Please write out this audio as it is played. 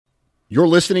You're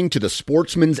listening to the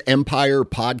Sportsman's Empire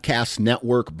Podcast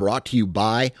Network, brought to you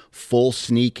by Full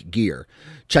Sneak Gear.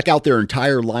 Check out their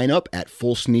entire lineup at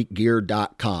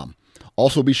fullsneakgear.com.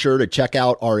 Also be sure to check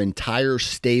out our entire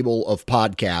stable of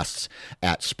podcasts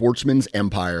at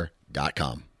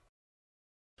sportsmansempire.com.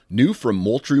 New from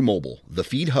Moultrie Mobile, the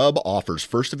Feed Hub offers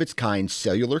first-of-its-kind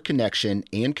cellular connection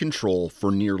and control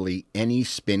for nearly any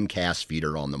spin cast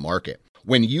feeder on the market.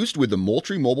 When used with the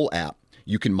Moultrie Mobile app,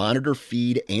 you can monitor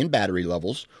feed and battery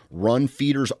levels, run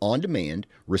feeders on demand,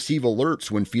 receive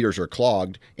alerts when feeders are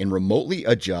clogged, and remotely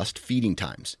adjust feeding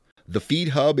times. The Feed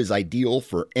Hub is ideal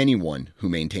for anyone who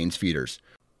maintains feeders.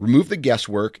 Remove the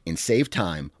guesswork and save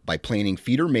time by planning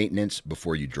feeder maintenance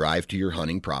before you drive to your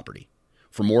hunting property.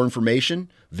 For more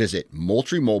information, visit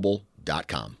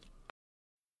MoultrieMobile.com.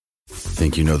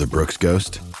 Think you know the Brooks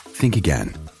Ghost? Think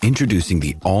again. Introducing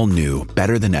the all-new,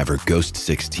 better-than-ever Ghost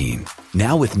 16.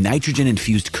 Now with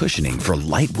nitrogen-infused cushioning for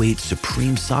lightweight,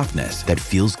 supreme softness that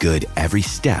feels good every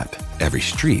step, every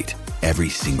street, every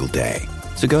single day.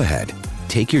 So go ahead,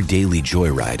 take your daily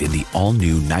joyride in the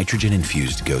all-new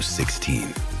nitrogen-infused Ghost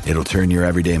 16. It'll turn your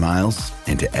everyday miles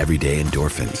into everyday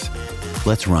endorphins.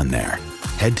 Let's run there.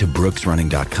 Head to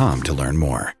brooksrunning.com to learn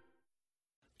more.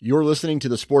 You're listening to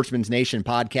the Sportsman's Nation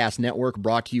Podcast Network,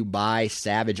 brought to you by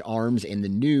Savage Arms and the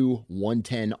new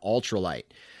 110 Ultralight.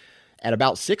 At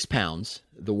about 6 pounds,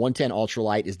 the 110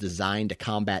 Ultralight is designed to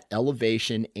combat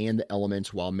elevation and the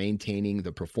elements while maintaining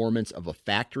the performance of a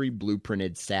factory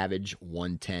blueprinted Savage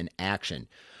 110 action.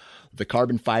 The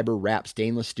carbon fiber wrapped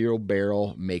stainless steel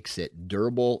barrel makes it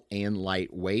durable and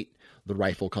lightweight. The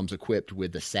rifle comes equipped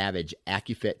with the Savage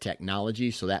AccuFit technology,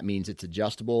 so that means it's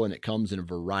adjustable and it comes in a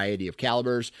variety of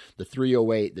calibers. The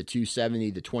 .308, the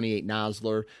 .270, the .28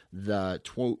 Nosler, the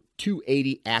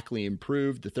 .280 Ackley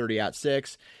Improved, the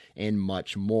 .30-06, and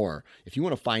much more. If you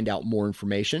want to find out more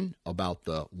information about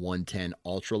the 110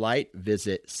 Ultralight,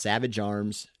 visit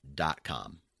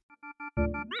savagearms.com.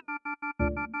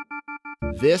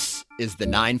 This is the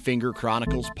Nine Finger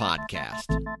Chronicles podcast,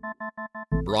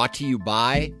 brought to you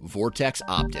by Vortex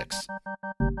Optics.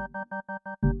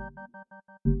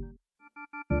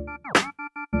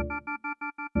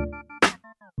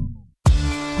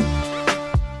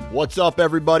 What's up,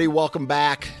 everybody? Welcome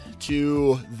back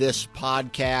to this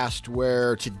podcast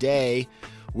where today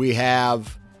we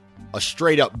have a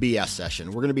straight-up BS session.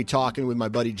 We're going to be talking with my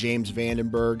buddy James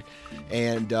Vandenberg,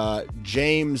 and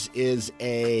James is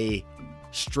a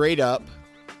straight-up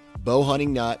bow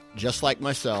hunting nut, just like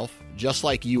myself, just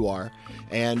like you are.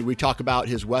 And we talk about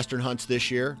his Western hunts this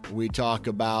year. We talk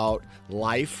about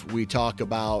life. We talk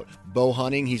about bow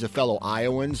hunting. He's a fellow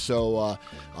Iowan, so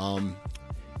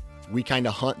we kind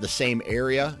of hunt the same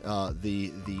area,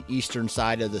 the eastern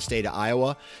side of the state of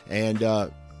Iowa.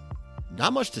 And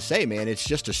not much to say, man. It's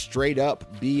just a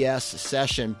straight-up BS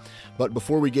session. But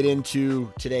before we get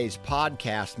into today's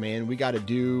podcast, man, we got to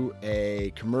do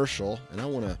a commercial, and I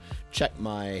want to check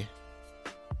my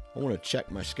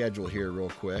schedule here real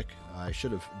quick. I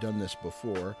should have done this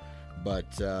before, but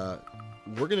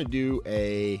we're going to do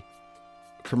a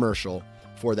commercial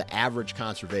for the Average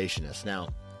Conservationist. Now,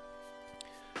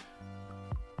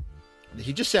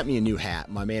 he just sent me a new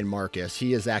hat, my man Marcus.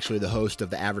 He is actually the host of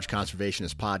the Average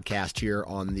Conservationist podcast here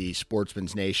on the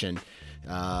Sportsman's Nation.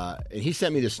 And he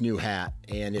sent me this new hat,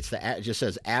 and it just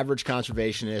says Average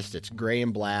Conservationist. It's gray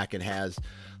and black and has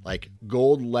like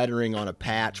gold lettering on a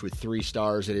patch with 3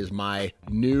 stars. It is my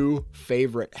new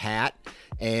favorite hat,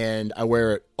 and I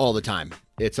wear it all the time.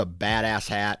 It's a badass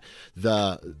hat.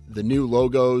 The new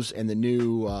logos and the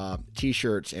new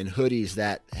t-shirts and hoodies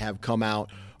that have come out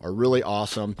are really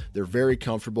awesome. They're very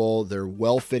comfortable. They're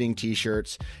well-fitting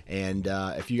t-shirts. And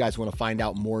if you guys want to find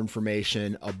out more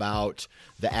information about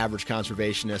the Average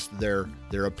Conservationist,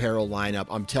 their apparel lineup,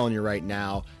 I'm telling you right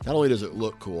now, not only does it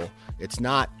look cool, it's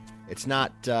not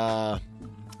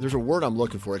there's a word I'm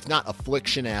looking for. It's not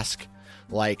affliction-esque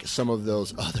like some of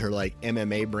those other like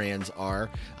MMA brands are.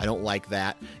 I don't like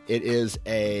that. It's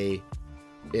a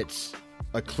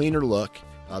cleaner look.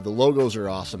 The logos are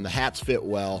awesome. The hats fit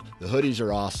well. The hoodies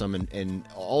are awesome, and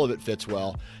all of it fits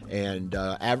well. And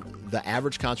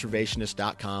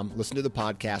theaverageconservationist.com. Listen to the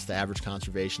podcast, The Average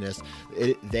Conservationist.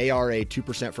 They are a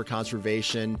 2% for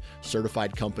Conservation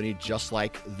certified company, just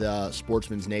like the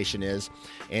Sportsman's Nation is.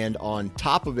 And on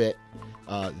top of it,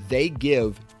 they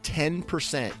give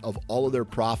 10% of all of their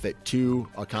profit to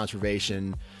a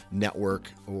conservation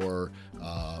network or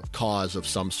cause of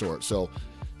some sort. So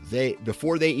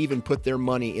before they even put their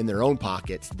money in their own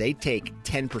pockets, they take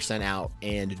 10% out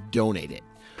and donate it.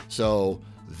 So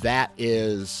that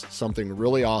is something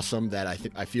really awesome that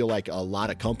I feel like a lot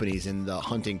of companies in the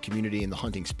hunting community and the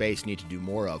hunting space need to do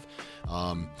more of.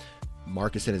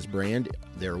 Marcus and his brand,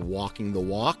 they're walking the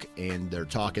walk and they're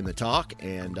talking the talk.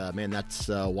 And man, that's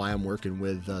why I'm working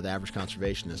with The Average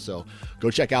Conservationist. So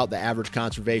go check out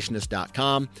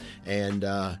theaverageconservationist.com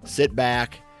and sit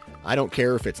back. I don't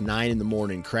care if it's 9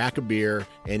 a.m, crack a beer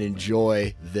and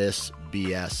enjoy this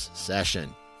BS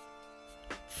session.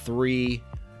 3,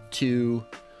 2,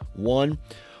 1.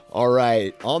 All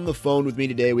right. On the phone with me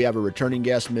today, we have a returning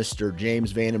guest, Mr.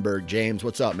 James Vandenberg. James,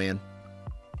 what's up, man?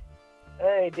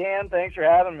 Hey, Dan, thanks for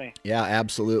having me. Yeah,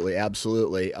 absolutely.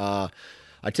 Absolutely. I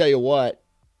tell you what,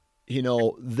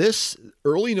 this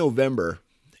early November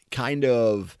kind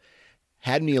of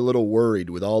had me a little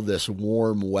worried with all this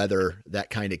warm weather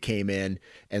that kind of came in.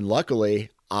 And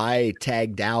luckily, I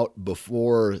tagged out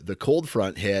before the cold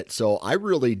front hit, so I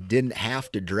really didn't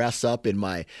have to dress up in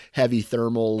my heavy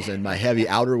thermals and my heavy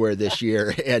outerwear this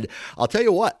year. And I'll tell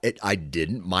you what, I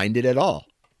didn't mind it at all.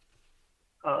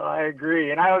 I agree.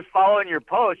 And I was following your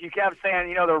post. You kept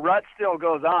saying, the rut still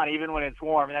goes on even when it's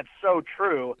warm, and that's so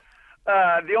true.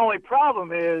 The only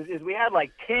problem is we had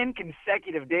like 10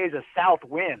 consecutive days of south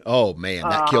wind. Oh, man,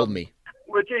 that killed me.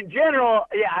 Which in general,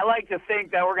 I like to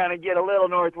think that we're going to get a little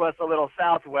northwest, a little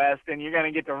southwest, and you're going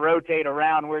to get to rotate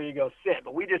around where you go sit.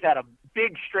 But we just had a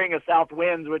big string of south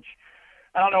winds, which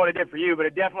I don't know what it did for you, but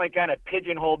it definitely kind of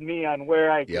pigeonholed me on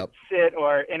where I could sit,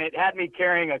 and it had me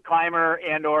carrying a climber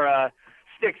and or a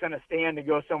sticks and a stand to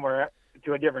go somewhere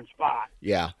to a different spot.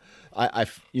 Yeah.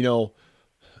 And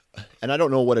I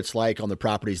don't know what it's like on the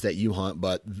properties that you hunt,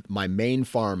 but my main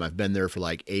farm, I've been there for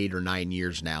like 8 or 9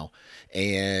 years now.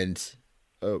 And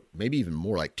maybe even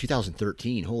more, like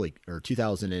 2013, or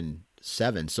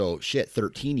 2007. So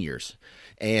 13 years.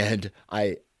 And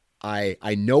I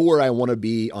know where I want to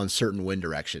be on certain wind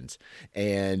directions.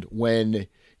 And when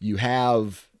you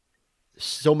have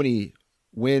so many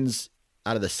winds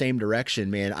out of the same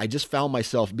direction, man, I just found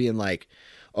myself being like,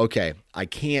 okay, I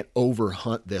can't over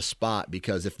hunt this spot,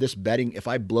 because if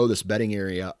I blow this bedding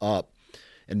area up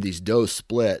and these does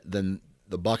split, then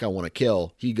the buck I want to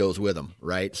kill, he goes with them.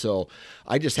 Right. So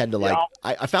I just had to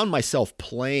I found myself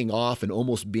playing off and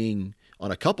almost being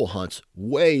on a couple hunts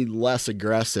way less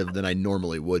aggressive than I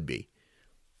normally would be.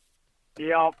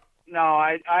 Yep. No,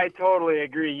 I totally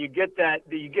agree. You get that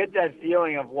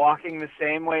feeling of walking the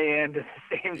same way into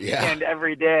the same stand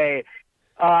every day.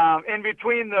 In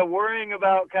between the worrying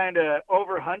about kind of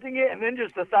over hunting it, and then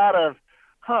just the thought of,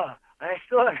 I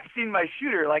still haven't seen my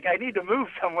shooter. Like, I need to move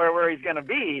somewhere where he's going to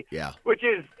be. Yeah. Which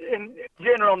is in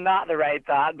general not the right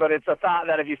thought, but it's a thought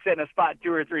that if you sit in a spot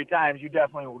 2 or 3 times, you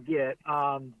definitely will get. It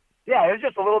was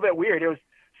just a little bit weird. It was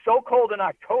so cold in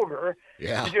October.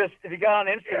 Yeah. If you got on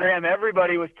Instagram,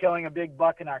 everybody was killing a big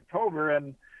buck in October.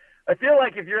 And I feel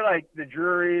like if you're like the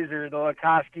Drurys or the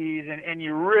Lakoskis and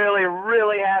you really,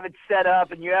 really have it set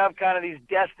up and you have kind of these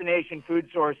destination food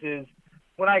sources,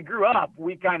 when I grew up,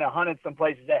 we kind of hunted some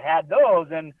places that had those.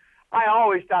 And I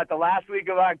always thought the last week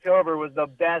of October was the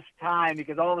best time,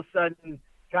 because all of a sudden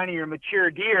kind of your mature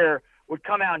deer would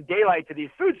come out in daylight to these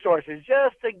food sources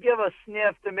just to give a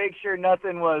sniff to make sure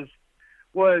nothing was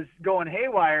going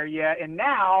haywire yet. And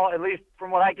now, at least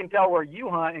from what I can tell where you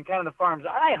hunt and kind of the farms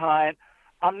I hunt,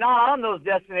 I'm not on those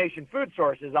destination food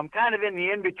sources. I'm kind of in the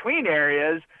in-between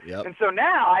areas. Yep. And so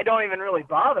now I don't even really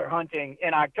bother hunting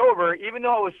in October, even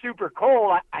though it was super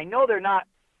cold. I know they're not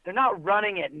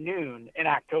running at noon in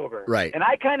October. Right. And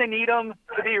I kind of need them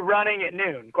to be running at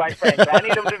noon, quite frankly. I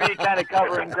need them to be kind of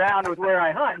covering ground with where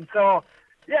I hunt. And so,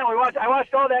 I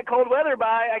watched all that cold weather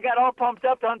by. I got all pumped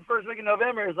up to hunt the first week of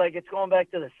November. It's like it's going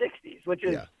back to the 60s, which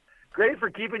is great for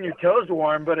keeping your toes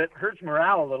warm, but it hurts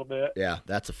morale a little bit. Yeah,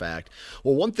 that's a fact.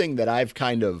 Well, one thing that I've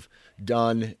kind of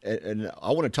done, and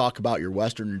I want to talk about your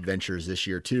Western adventures this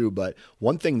year too, but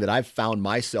one thing that I've found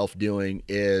myself doing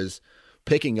is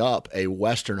picking up a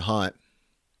Western hunt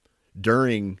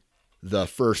during the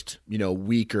first,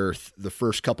 week or the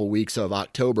first couple weeks of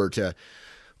October to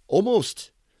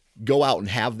almost go out and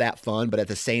have that fun, but at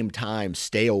the same time,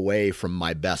 stay away from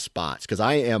my best spots. Cause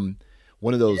I'm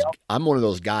one of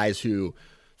those guys who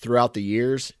throughout the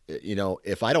years,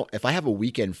 if I have a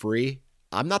weekend free,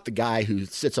 I'm not the guy who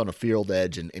sits on a field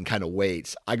edge and kind of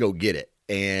waits. I go get it.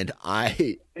 And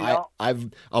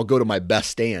I'll go to my best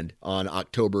stand on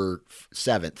October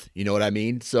 7th. You know what I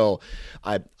mean? So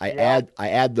I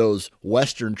add those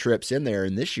Western trips in there.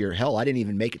 And this year, hell, I didn't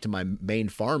even make it to my main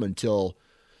farm until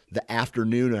the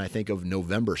afternoon, I think, of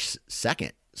November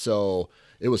 2nd. So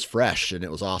it was fresh and it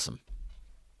was awesome.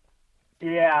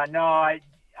 Yeah, no,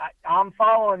 I'm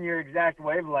following your exact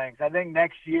wavelengths. I think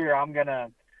next year I'm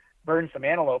gonna burn some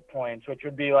antelope points, which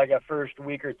would be like a first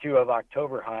week or two of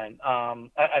October hunt.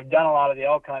 I've done a lot of the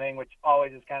elk hunting, which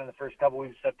always is kind of the first couple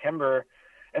weeks of September.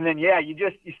 And then, yeah, you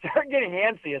start getting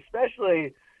antsy,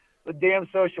 especially with damn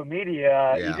social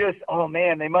media. Yeah. You just, oh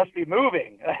man, they must be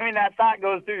moving. I mean, that thought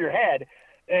goes through your head.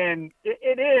 And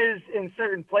it is in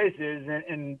certain places.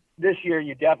 And this year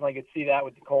you definitely could see that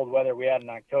with the cold weather we had in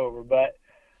October. But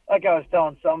like I was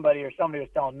telling somebody, or somebody was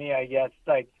telling me, I guess,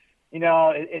 like, you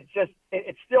know,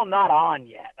 it's still not on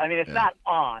yet. I mean, it's not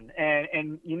on.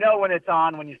 And you know when it's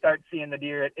on when you start seeing the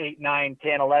deer at 8, 9,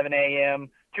 10, 11 a.m.,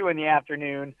 2 in the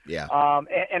afternoon. Yeah.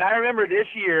 And I remember this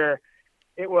year,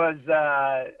 it was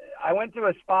I went to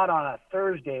a spot on a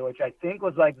Thursday, which I think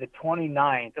was like the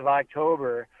 29th of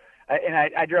October. And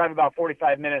I drive about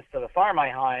 45 minutes to the farm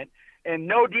I hunt. And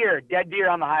no deer, dead deer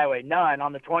on the highway, none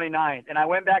on the 29th. And I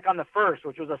went back on the 1st,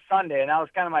 which was a Sunday, and that was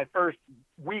kind of my first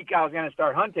week I was going to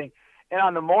start hunting. And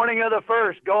on the morning of the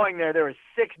 1st going there was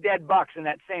 6 dead bucks in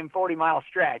that same 40-mile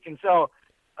stretch. And so,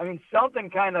 I mean,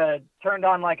 something kind of turned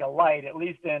on like a light, at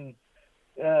least in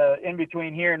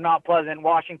between here in Mount Pleasant,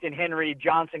 Washington, Henry,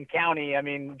 Johnson County. I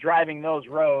mean, driving those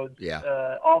roads,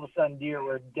 all of a sudden deer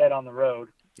were dead on the road.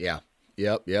 Yeah.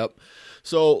 Yep.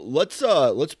 So let's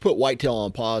put whitetail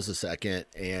on pause a second,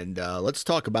 and let's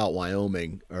talk about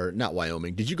Wyoming, or not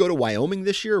Wyoming. Did you go to Wyoming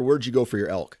this year, or where'd you go for your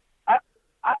elk?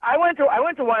 I went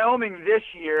to Wyoming this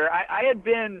year. I had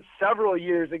been several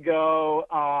years ago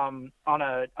on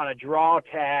a draw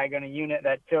tag on a unit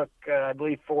that took I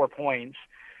believe 4 points.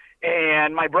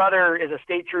 And my brother is a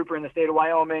state trooper in the state of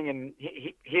Wyoming, and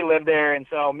he lived there. And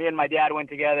so me and my dad went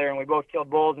together, and we both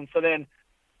killed bulls. And so then,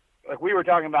 like we were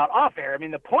talking about off air, I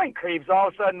mean, the point creeps all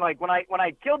of a sudden. Like when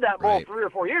I killed that bull 3 or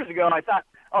 4 years ago, I thought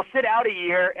I'll sit out a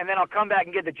year and then I'll come back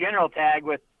and get the general tag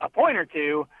with a point or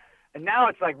two. And now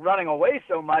it's like running away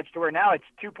so much to where now it's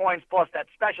 2 points plus that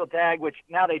special tag, which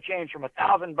now they changed from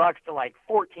 $1,000 to like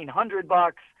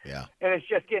 $1,400. Yeah. And it's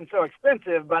just getting so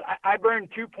expensive. But I burned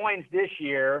 2 points this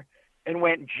year and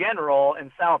went general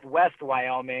in Southwest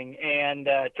Wyoming, and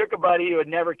took a buddy who had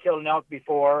never killed an elk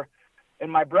before.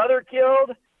 And my brother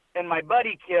killed, and my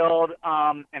buddy killed,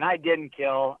 and I didn't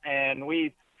kill. And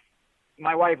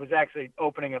my wife was actually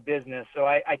opening a business, so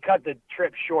I cut the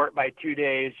trip short by 2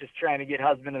 days, just trying to get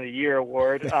Husband of the Year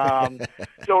award.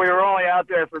 So we were only out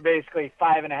there for basically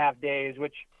 5.5 days,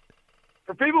 which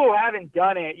for people who haven't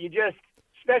done it, you just,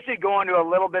 especially going to a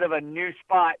little bit of a new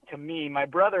spot to me, my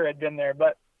brother had been there,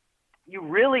 but you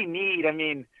really need, I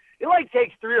mean, it like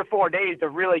takes 3 or 4 days to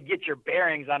really get your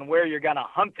bearings on where you're going to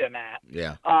hunt them at.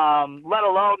 Yeah. Let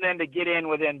alone then to get in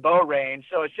within bow range.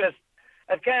 So it's just,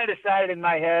 I've kind of decided in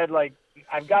my head, like,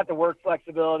 I've got the work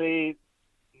flexibility.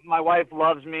 My wife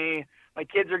loves me. My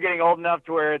kids are getting old enough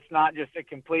to where it's not just a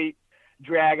complete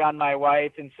drag on my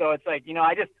wife. And so it's like, you know,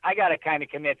 I got to kind of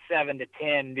commit 7 to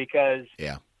 10 because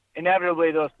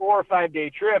inevitably those 4 or 5 day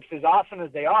trips, as awesome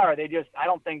as they are, I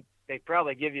don't think they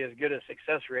probably give you as good a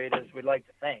success rate as we'd like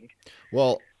to think.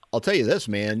 Well, I'll tell you this,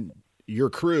 man, your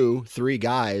crew, 3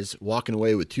 guys walking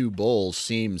away with 2 bulls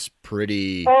seems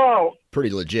pretty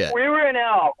legit. We were in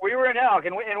elk,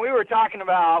 and we were talking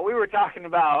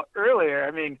about earlier.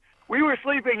 I mean, we were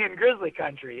sleeping in grizzly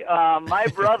country. My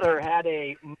brother had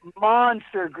a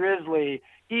monster grizzly.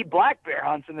 He black bear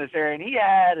hunts in this area, and he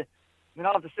had, I mean,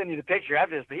 I'll have to send you the picture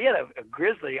after this, but he had a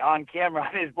grizzly on camera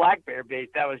on his black bear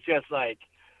bait that was just like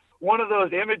one of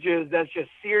those images that's just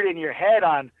seared in your head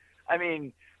on, I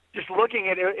mean, just looking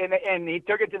at it, and he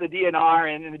took it to the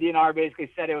DNR, and the DNR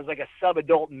basically said it was like a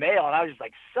sub-adult male, and I was just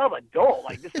like, sub-adult?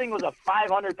 Like, this thing was a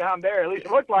 500-pound bear, at least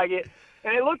it looked like it,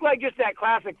 and it looked like just that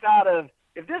classic thought of,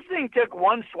 if this thing took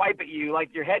one swipe at you,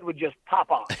 like, your head would just pop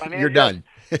off. I mean, you're done.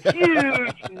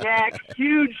 Huge neck,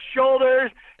 huge shoulders,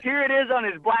 here it is on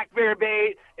his black bear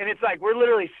bait, and it's like, we're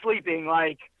literally sleeping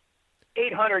like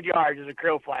 800 yards as a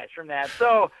crow flies from that,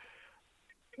 so...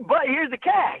 But here's the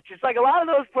catch. It's like a lot of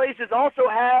those places also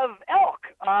have elk.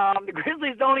 The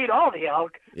grizzlies don't eat all the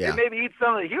elk. Yeah. They maybe eat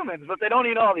some of the humans, but they don't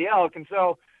eat all the elk. And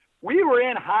so we were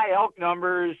in high elk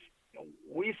numbers.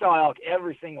 We saw elk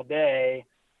every single day.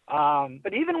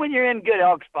 But even when you're in good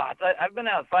elk spots, I've been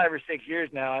out 5 or 6 years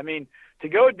now. I mean, to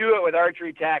go do it with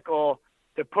archery tackle,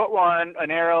 to put an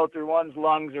arrow through one's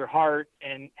lungs or heart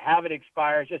and have it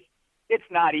expire, it's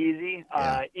not easy,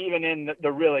 even in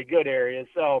the really good areas.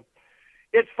 So,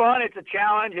 it's fun, it's a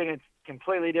challenge, and it's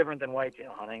completely different than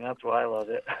whitetail hunting. That's why I love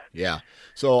it. Yeah.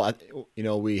 So,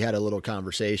 we had a little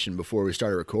conversation before we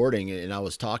started recording, and I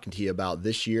was talking to you about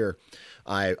this year.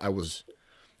 I was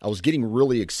getting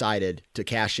really excited to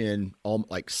cash in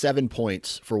like 7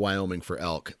 points for Wyoming for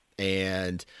elk.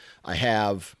 And I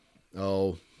have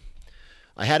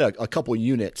I had a couple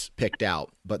units picked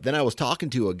out, but then I was talking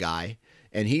to a guy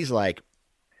and he's like,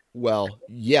 well,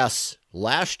 yes,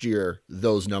 last year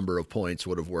those number of points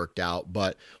would have worked out,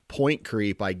 but point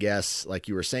creep, I guess, like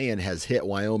you were saying, has hit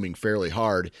Wyoming fairly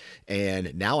hard.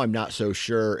 And now I'm not so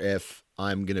sure if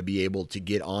I'm going to be able to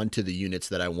get onto the units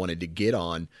that I wanted to get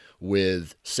on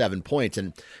with 7 points.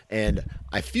 And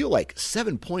I feel like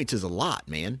 7 points is a lot,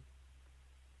 man.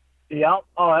 Yeah.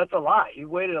 Oh, that's a lot. You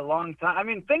waited a long time. I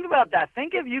mean, think about that.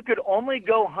 Think if you could only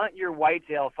go hunt your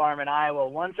whitetail farm in Iowa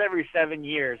once every 7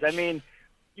 years. I mean,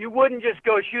 you wouldn't just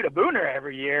go shoot a booner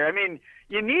every year. I mean,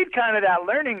 you need kind of that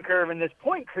learning curve, and this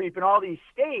point creep in all these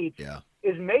states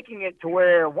is making it to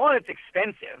where, one, it's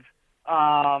expensive.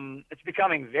 It's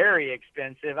becoming very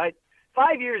expensive.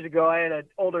 5 years ago, I had an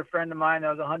older friend of mine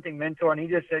that was a hunting mentor, and he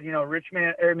just said,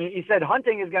 he said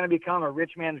hunting is going to become a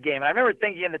rich man's game. And I remember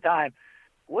thinking at the time,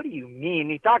 what do you mean?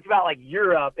 He talked about like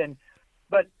Europe,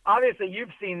 but obviously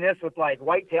you've seen this with like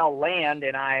whitetail land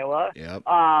in Iowa. Yep.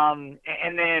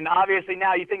 And then obviously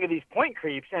now you think of these point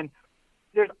creeps, and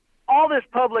there's all this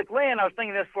public land. I was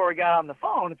thinking this before we got on the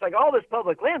phone. It's like all this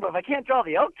public land, but if I can't draw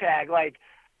the elk tag, like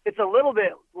it's a little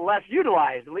bit less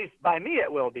utilized, at least by me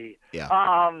it will be. Yeah.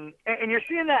 And you're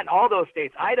seeing that in all those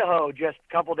states. Idaho just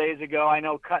a couple days ago, I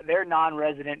know, cut their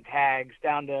non-resident tags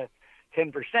down to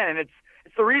 10%. And it's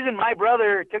the reason my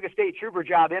brother took a state trooper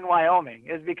job in Wyoming,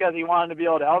 is because he wanted to be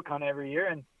able to elk hunt every year,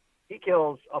 and he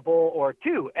kills a bull or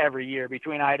two every year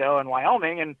between Idaho and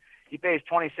Wyoming, and he pays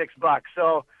 $26.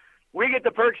 So we get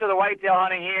the perks of the whitetail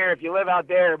hunting here if you live out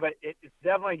there, but it's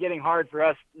definitely getting hard for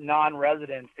us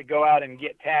non-residents to go out and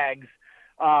get tags.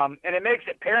 And it makes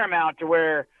it paramount to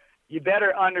where you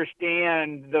better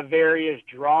understand the various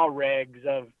draw regs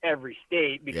of every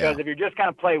state, because if you're just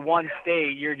going to play one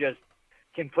state, you're just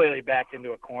completely backed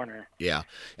into a corner. Yeah.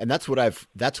 And that's what I've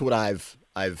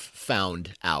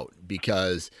found out,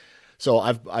 because so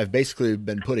I've basically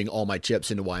been putting all my chips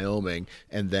into Wyoming,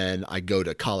 and then I go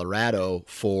to Colorado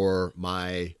for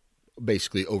my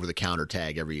basically over the counter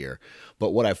tag every year. But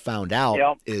what I've found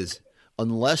out is,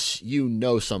 unless you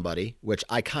know somebody, which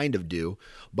I kind of do,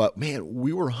 but man,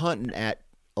 we were hunting at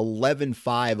 11.5,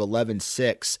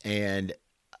 11.6, and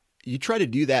you try to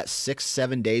do that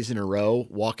 6-7 days in a row,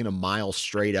 walking a mile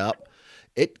straight up,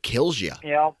 it kills you.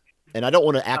 Yeah. And I don't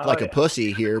want to act like a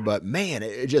pussy here, but man,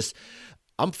 it just,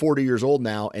 I'm 40 years old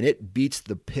now, and it beats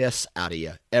the piss out of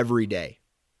you every day.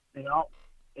 Yeah,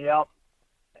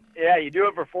 you do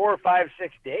it for 4 or 5,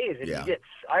 6 days. And you get,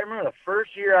 I remember the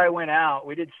first year I went out,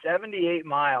 we did 78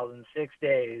 miles in 6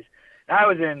 days. And I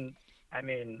was in,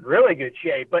 really good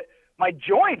shape, but my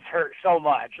joints hurt so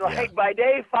much. Like by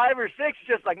day 5 or 6,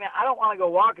 just like, man, I don't want to go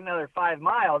walk another 5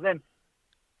 miles. And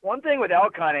one thing with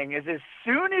elk hunting is, as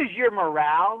soon as your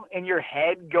morale and your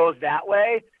head goes that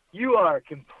way, you are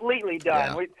completely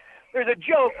done. Yeah. There's a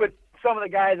joke with some of the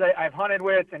guys I've hunted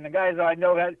with and the guys I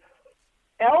know that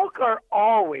elk are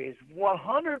always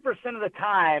 100% of the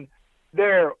time,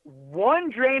 they're one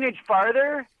drainage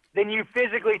farther than you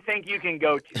physically think you can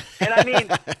go to. And I mean,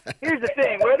 here's the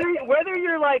thing, whether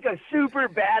you're like a super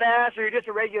badass or you're just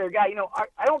a regular guy,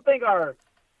 I don't think our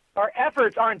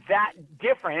efforts aren't that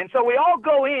different. And so we all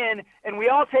go in and we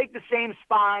all take the same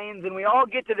spines and we all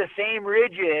get to the same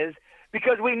ridges,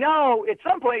 because we know at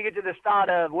some point you get to this thought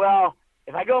of, well,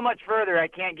 if I go much further, I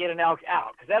can't get an elk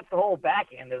out, because that's the whole back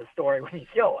end of the story when you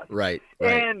kill one. Right.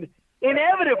 And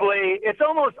inevitably, it's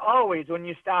almost always when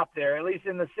you stop there, at least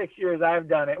in the 6 years I've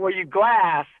done it, where you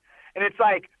glass, and it's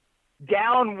like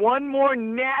down one more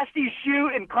nasty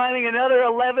chute and climbing another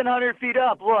 1,100 feet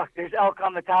up. Look, there's elk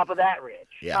on the top of that ridge.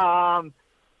 Yeah. And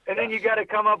then you got to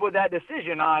come up with that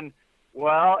decision on,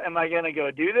 well, am I going to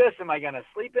go do this? Am I going to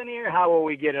sleep in here? How will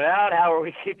we get it out? How will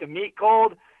we keep the meat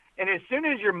cold? And as soon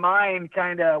as your mind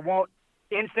kind of won't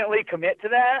instantly commit to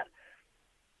that,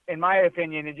 in my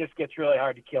opinion, it just gets really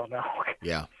hard to kill an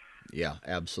elk. Yeah,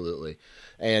 absolutely.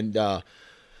 And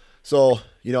so,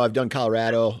 I've done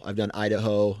Colorado, I've done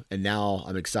Idaho, and now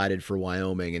I'm excited for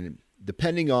Wyoming. And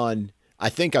depending on, I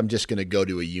think I'm just going to go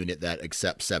to a unit that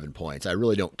accepts 7 points. I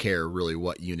really don't care really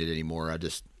what unit anymore. I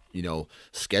just,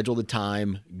 schedule the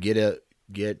time, get a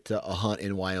hunt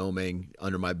in Wyoming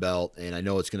under my belt, and I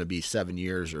know it's going to be 7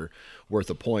 years or worth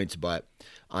of points, but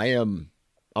I'm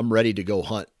ready to go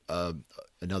hunt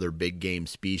another big game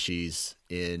species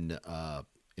in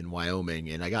Wyoming.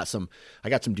 And I got some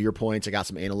deer points. I got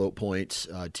some antelope points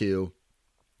too.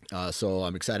 So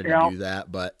I'm excited to do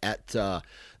that. But that's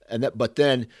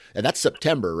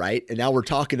September, right? And now we're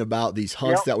talking about these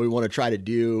hunts that we want to try to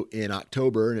do in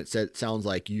October. And it sounds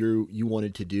like you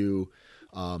wanted to do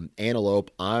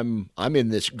antelope. I'm in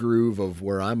this groove of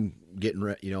where I'm getting,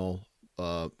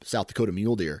 South Dakota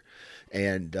mule deer.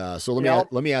 And so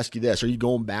let me ask you this: are you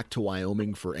going back to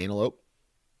Wyoming for antelope?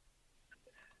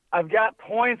 I've got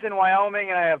points in Wyoming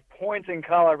and I have points in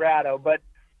Colorado, but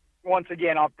once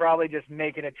again, I'll probably just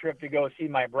make it a trip to go see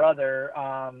my brother.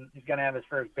 He's going to have his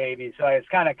first baby. So I was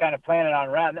kind of planning on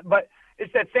around that. But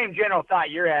it's that same general thought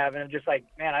you're having of just like,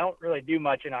 man, I don't really do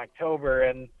much in October,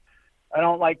 and I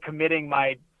don't like committing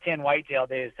my 10 whitetail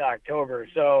days to October.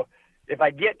 So if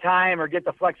I get time or get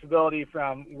the flexibility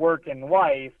from work and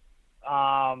wife,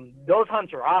 those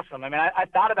hunts are awesome. I mean, I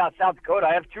thought about South Dakota.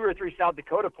 I have 2 or 3 South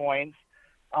Dakota points.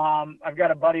 I've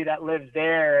got a buddy that lives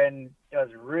there and does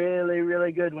really,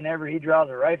 really good whenever he draws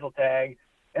a rifle tag.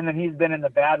 And then he's been in the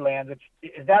Badlands, which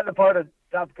is that the part of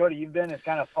South Dakota you've been is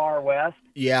kind of far west?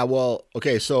 Yeah, well,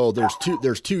 okay, so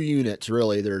there's two units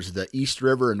really. There's the East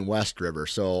River and West River.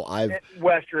 So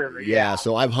West River. Yeah,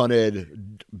 so I've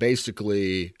hunted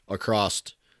basically across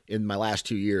in my last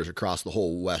 2 years across the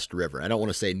whole West River. I don't want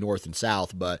to say north and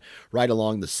south, but right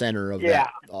along the center of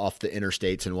that, off the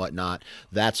interstates and whatnot.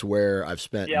 That's where I've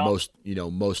spent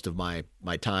most of my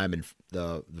time in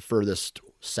the furthest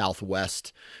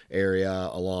southwest area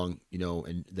along,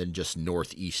 and then just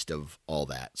northeast of all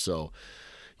that. So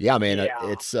yeah, man,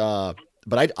 it's,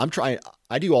 but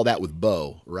I do all that with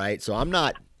bow, right? So I'm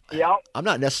not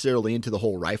necessarily into the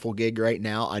whole rifle gig right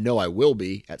now. I know I will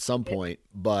be at some point,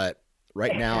 but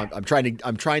right now I'm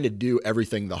trying to do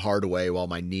everything the hard way while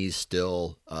my knees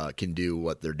still can do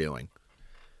what they're doing.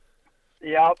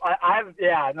 Yeah,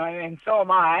 and so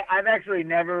am I. I've actually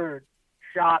never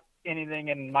shot anything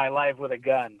in my life with a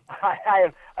gun.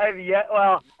 I've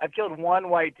killed one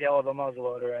whitetail with a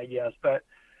muzzleloader, I guess, but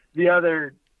the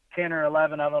other 10 or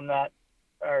 11 of them that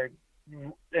are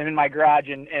in my garage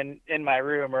and in my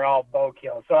room are all bow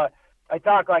kills. So I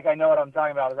talk like I know what I'm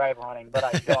talking about with rifle hunting, but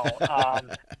I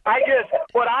don't.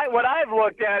 What I've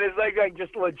looked at is like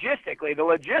just logistically, the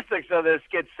logistics of this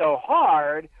get so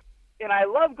hard, and I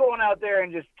love going out there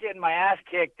and just getting my ass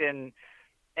kicked and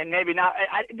maybe not.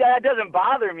 That doesn't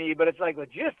bother me, but it's like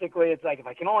logistically, it's like if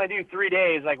I can only do 3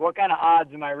 days, like what kind of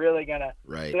odds am I really gonna?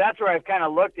 Right. So that's where I've kind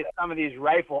of looked at some of these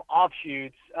rifle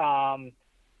offshoots, and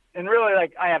really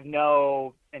like I have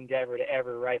no endeavor to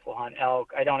ever rifle hunt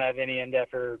elk. I don't have any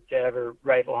endeavor to ever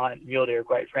rifle hunt mule deer,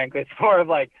 quite frankly. It's more of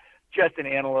like just an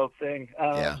antelope thing.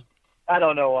 I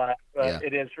don't know why, but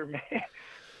it is for me.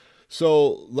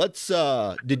 So let's,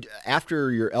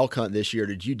 after your elk hunt this year,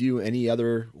 did you do any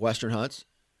other Western hunts?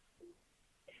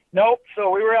 Nope. So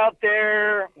we were out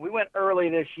there, we went early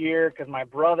this year because my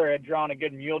brother had drawn a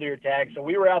good mule deer tag. So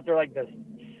we were out there like the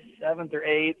 7th or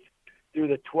 8th through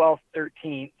the 12th,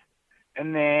 13th.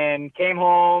 And then came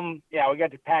home. Yeah, we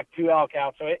got to pack 2 elk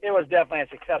out. So it was definitely a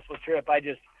successful trip.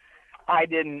 I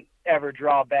didn't ever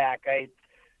draw back.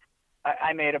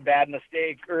 I made a bad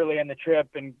mistake early in the trip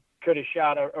and could have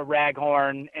shot a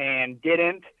raghorn and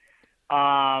didn't,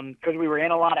 because we were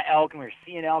in a lot of elk and we were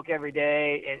seeing elk every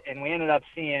day. And we ended up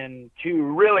seeing 2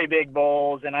 really big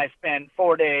bulls. And I spent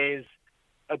 4 days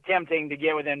attempting to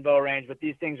get within bow range, but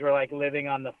these things were like living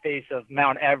on the face of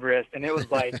Mount Everest. And it was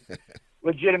like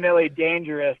legitimately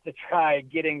dangerous to try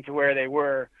getting to where they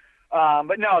were.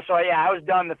 But no, so yeah, I was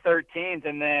done the 13th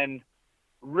and then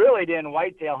really didn't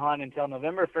whitetail hunt until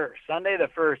November 1st. Sunday the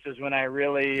 1st is when I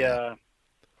really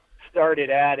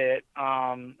started at it.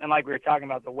 And like we were talking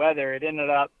about the weather, it ended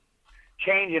up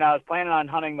changing. I was planning on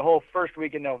hunting the whole first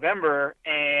week in November,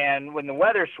 and when the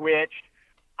weather switched,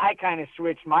 I kind of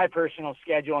switched my personal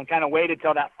schedule and kind of waited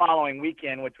till that following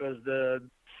weekend, which was the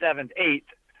 7th, 8th.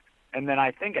 And then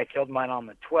I think I killed mine on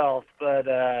the 12th, but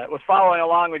was following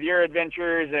along with your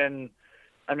adventures. And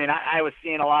I mean, I was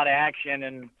seeing a lot of action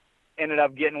and ended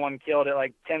up getting one killed at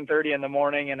like 10:30 in the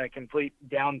morning in a complete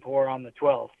downpour on the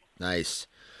 12th. Nice.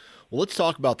 Well, let's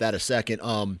talk about that a second.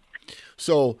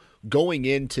 So going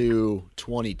into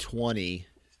 2020,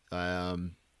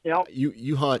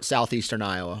 you hunt southeastern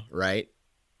Iowa, right?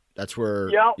 That's where.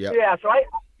 Yeah. So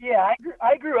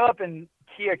I grew up in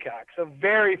Keokuk, so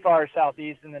very far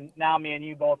southeast, and then now me and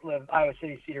you both live Iowa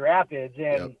City, Cedar Rapids,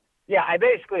 and I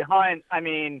basically hunt. I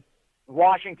mean,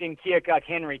 Washington, Keokuk,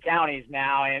 Henry counties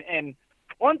now, and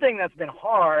one thing that's been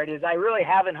hard is I really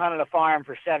haven't hunted a farm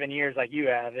for 7 years like you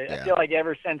have. I feel like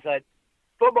ever since that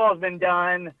football's been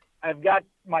done, I've got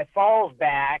my falls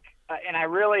back, and I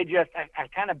really I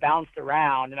kind of bounced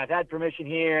around, and I've had permission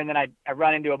here, and then I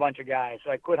run into a bunch of guys,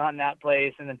 so I quit hunting that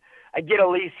place, and then I get a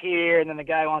lease here, and then the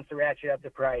guy wants to ratchet up the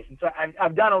price. And so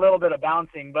I've done a little bit of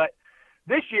bouncing, but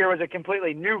this year was a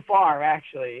completely new farm,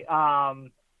 actually.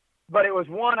 But it was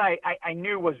one I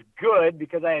knew was good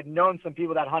because I had known some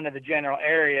people that hunted the general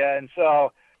area. And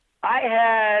so I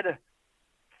had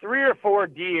 3 or 4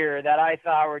 deer that I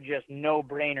thought were just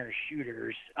no-brainer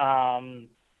shooters,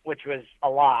 which was a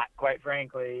lot, quite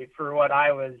frankly, for what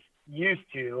I was used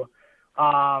to.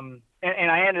 And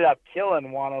I ended up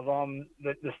killing one of them.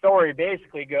 The story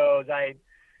basically goes, I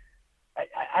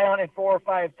hunted 4 or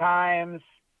 5 times,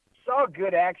 saw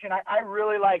good action. I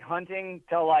really like hunting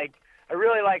till like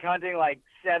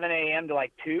 7 a.m. to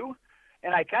like 2.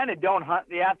 And I kind of don't hunt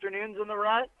the afternoons in the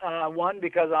rut. One,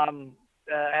 because I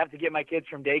have to get my kids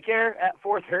from daycare at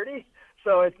 4:30,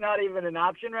 so it's not even an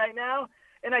option right now.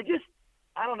 And I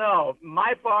don't know.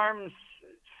 My farm's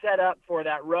set up for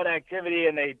that rut activity,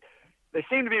 and they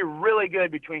seem to be really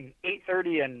good between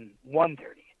 8:30 and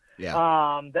 1:30.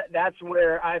 Yeah. That's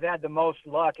where I've had the most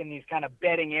luck in these kind of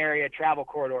bedding area travel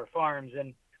corridor farms.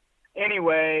 And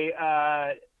anyway,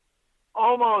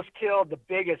 almost killed the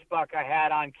biggest buck I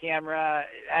had on camera.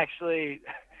 Actually,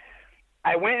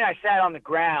 I went and I sat on the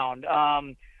ground.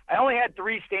 I only had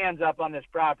 3 stands up on this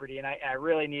property, and I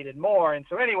really needed more. And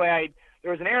so anyway,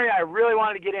 there was an area I really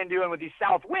wanted to get into, and with these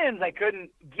south winds, I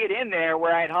couldn't get in there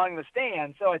where I had hung the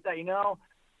stand. So I thought,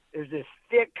 there's this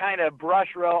thick kind of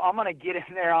brush row. I'm going to get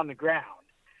in there on the ground.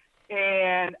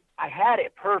 And I had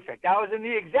it perfect. I was in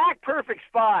the exact perfect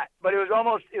spot, but it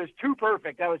was too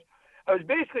perfect. I was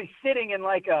basically sitting in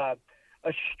like a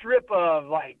strip of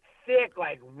like thick,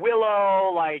 like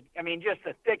willow, just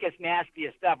the thickest,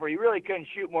 nastiest stuff where you really couldn't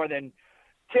shoot more than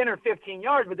 10 or 15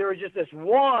 yards, but there was just this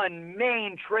one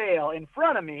main trail in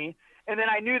front of me. And then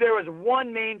I knew there was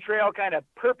one main trail kind of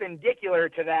perpendicular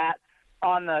to that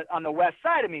on the west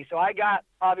side of me. So I got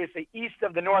obviously east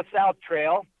of the north-south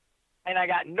trail, and I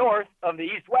got north of the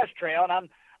east-west trail. And I'm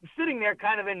sitting there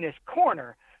kind of in this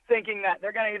corner thinking that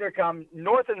they're going to either come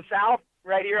north and south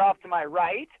right here off to my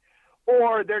right,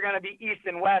 or they're going to be east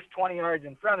and west 20 yards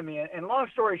in front of me. And long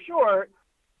story short,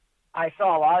 I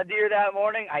saw a lot of deer that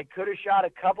morning. I could have shot a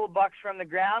couple bucks from the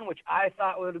ground, which I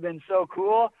thought would have been so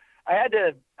cool. I had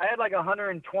like a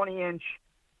 120-inch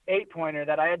 8-pointer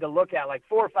that I had to look at like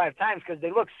 4 or 5 times because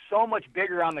they look so much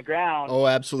bigger on the ground. Oh,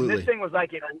 absolutely. And this thing was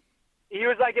he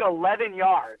was like at 11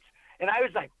 yards. And I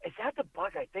was like, is that the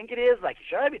buck I think it is? Like,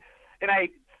 should I be? And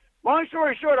long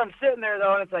story short, I'm sitting there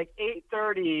though, and it's like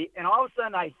 8:30, and all of a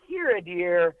sudden I hear a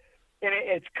deer, and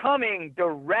it's coming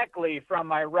directly from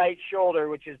my right shoulder,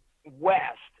 which is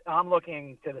west. I'm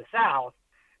looking to the south,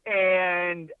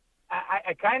 and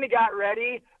I kind of got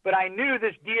ready, but I knew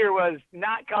this deer was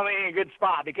not coming in a good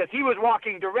spot because he was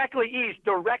walking directly east,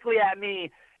 directly at me,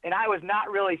 and I was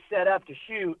not really set up to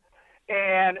shoot.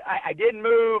 And I didn't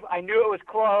move. I knew it was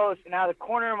close, and out of the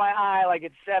corner of my eye, like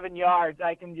at 7 yards,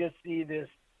 I can just see this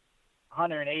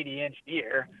 180-inch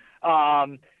deer.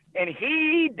 And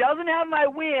he doesn't have my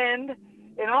wind,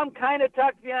 and I'm kind of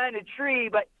tucked behind a tree,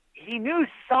 but he knew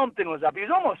something was up. He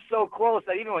was almost so close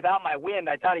that even without my wind,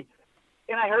 I thought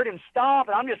and I heard him stomp,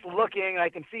 and I'm just looking, and I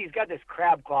can see he's got this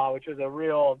crab claw, which was a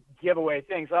real giveaway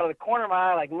thing. So out of the corner of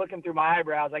my eye, like looking through my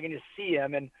eyebrows, I can just see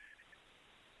him. And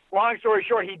long story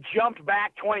short, he jumped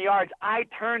back 20 yards. I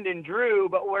turned and drew,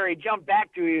 but where he jumped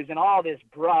back to, he was in all this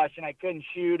brush, and I couldn't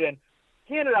shoot. And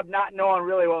he ended up not knowing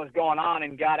really what was going on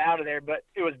and got out of there. But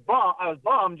I was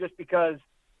bummed just because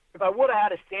if I would have had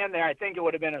to stand there, I think it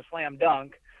would have been a slam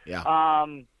dunk. Yeah.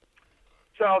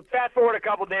 So fast forward a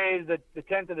couple days, the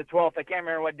 10th or the 12th, I can't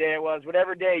remember what day it was.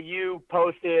 Whatever day you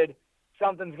posted,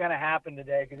 something's going to happen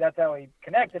today, because that's how we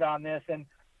connected on this. And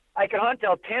I could hunt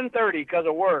till 10:30 because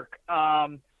of work.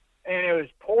 And it was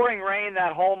pouring rain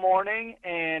that whole morning,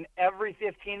 and every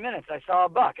 15 minutes I saw a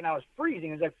buck, and I was freezing.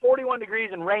 It was like 41 degrees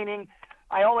and raining.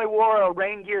 I only wore a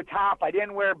rain gear top. I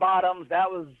didn't wear bottoms. That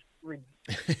was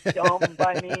dumb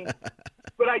by me.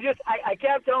 But I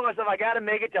kept telling myself, I got to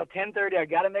make it till 10:30. I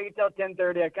got to make it till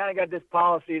 10:30. I kind of got this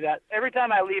policy that every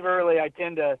time I leave early, I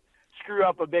tend to screw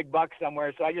up a big buck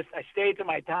somewhere. So I stayed to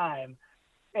my time.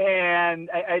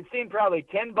 And I'd seen probably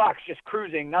 10 bucks just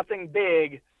cruising, nothing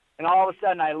big. And all of a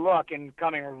sudden I look, and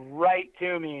coming right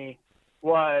to me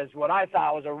was what I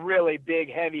thought was a really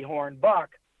big, heavy horned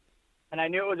buck. And I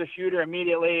knew it was a shooter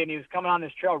immediately, and he was coming on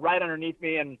this trail right underneath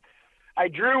me. And I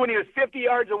drew when he was 50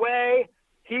 yards away.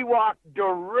 He walked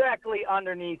directly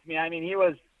underneath me. I mean, he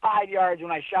was 5 yards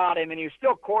when I shot him, and he was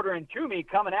still quartering to me,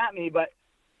 coming at me, but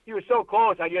he was so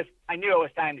close, I knew it was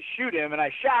time to shoot him. And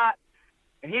I shot,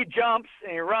 and he jumps,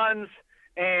 and he runs,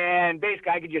 and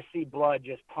basically I could just see blood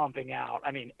just pumping out,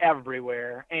 I mean,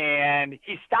 everywhere. And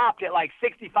he stopped at like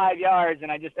 65 yards,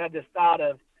 and I just had this thought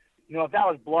of, if that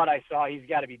was blood I saw, he's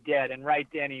got to be dead. And right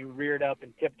then he reared up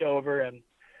and tipped over, and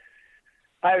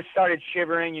I started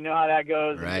shivering. You know how that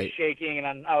goes, right. And shaking,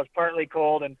 and I was partly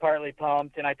cold and partly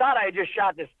pumped. And I thought I had just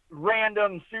shot this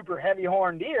random super heavy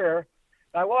horned deer,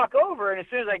 I walk over, and as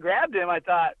soon as I grabbed him, I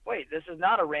thought, wait, this is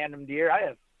not a random deer. I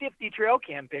have 50 trail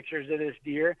cam pictures of this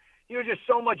deer. He was just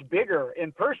so much bigger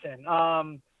in person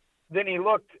than he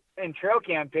looked in trail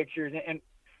cam pictures. And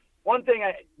one thing,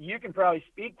 you can probably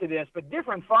speak to this, but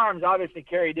different farms obviously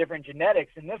carry different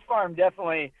genetics, and this farm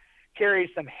definitely carries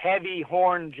some heavy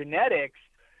horn genetics.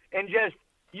 And just,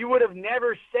 you would have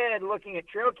never said, looking at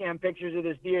trail cam pictures of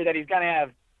this deer, that he's going to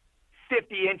have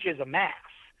 50 inches of mass.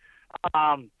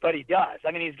 But he does.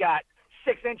 I mean, he's got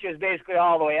 6 inches basically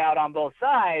all the way out on both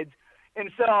sides.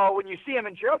 And so when you see him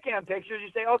in trail cam pictures, you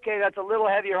say, okay, that's a little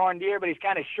heavier horn deer, but he's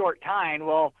kind of short tine.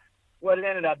 Well, what it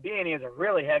ended up being, he is a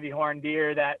really heavy horn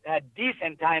deer that had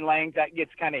decent tine length that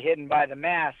gets kind of hidden by the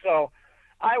mass. So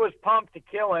I was pumped to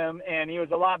kill him, and he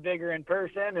was a lot bigger in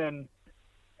person. And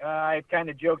I kind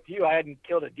of joked to you, I hadn't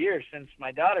killed a deer since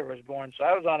my daughter was born. So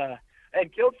I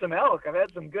had killed some elk. I've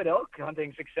had some good elk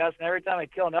hunting success, and every time I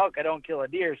kill an elk, I don't kill a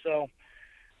deer. So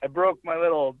I broke my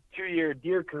little 2-year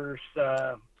deer curse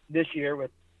this year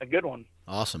with a good one.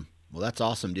 Awesome. Well, that's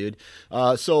awesome, dude.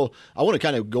 So I want to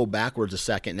kind of go backwards a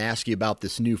second and ask you about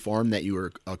this new farm that you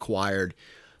were acquired.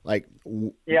 Like,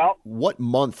 what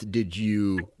month did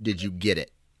you get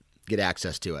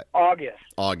access to it? August.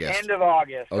 End of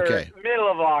August. Okay. Or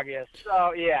middle of August.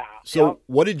 So, yeah. So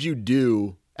what did you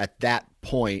do at that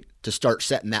point to start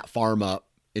setting that farm up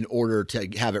in order to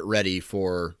have it ready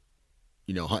for,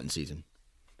 hunting season?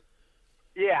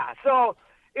 Yeah. So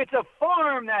it's a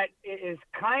farm that is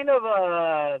kind of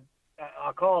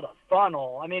I'll call it a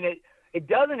funnel. I mean, it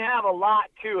doesn't have a lot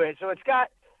to it. So it's got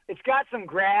some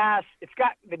grass. It's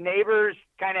got the neighbors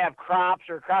kind of have crops,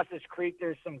 or across this creek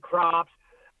there's some crops,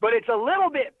 but it's a little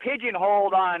bit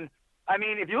pigeonholed on. I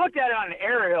mean, if you looked at it on an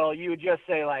aerial, you would just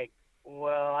say like,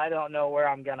 well, I don't know where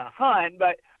I'm going to hunt.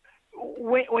 But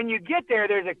when you get there,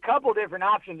 there's a couple different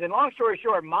options. And long story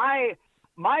short, my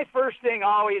first thing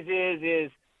always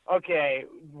is, okay,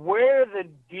 where the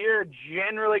deer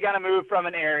generally going to move from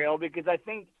an aerial, because I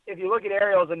think if you look at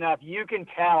aerials enough, you can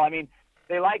tell. I mean,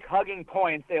 they like hugging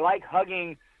points. They like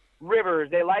hugging rivers.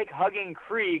 They like hugging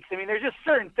creeks. I mean, there's just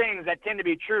certain things that tend to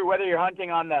be true, whether you're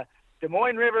hunting on the Des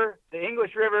Moines River, the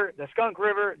English River, the Skunk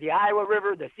River, the Iowa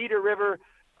River, the Cedar River,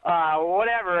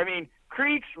 whatever. I mean,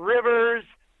 creeks, rivers,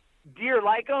 deer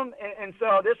like them. And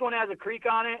so this one has a creek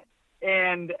on it,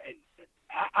 and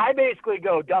I basically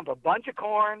go dump a bunch of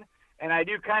corn, and I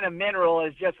do kind of mineral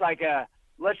as just like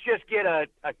let's just get a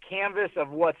canvas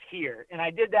of what's here. And I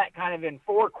did that kind of in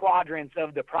 4 quadrants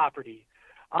of the property.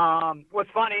 What's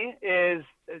funny is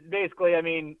basically, I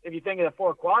mean, if you think of the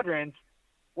 4 quadrants,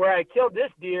 where I killed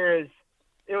this deer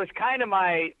it was kind of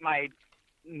my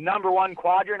number 1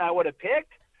 quadrant I would have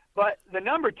picked. But the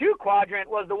number 2 quadrant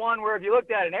was the one where if you looked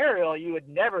at an aerial, you would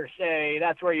never say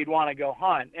that's where you'd want to go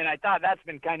hunt. And I thought that's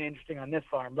been kind of interesting on this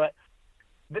farm. But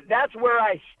that's where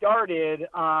I started,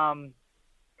 kind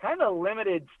of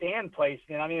limited stand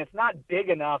placement. I mean, it's not big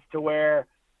enough to where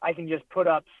I can just put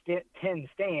up 10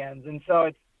 stands. And so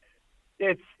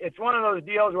it's one of those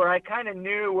deals where I kind of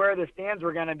knew where the stands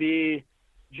were going to be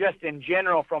just in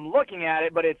general from looking at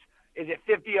it, but is it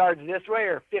 50 yards this way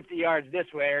or 50 yards this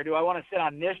way, or do I want to sit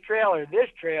on this trail or this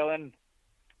trail? And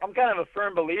I'm kind of a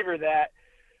firm believer that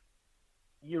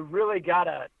you really got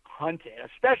to hunt it,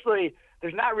 especially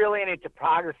there's not really any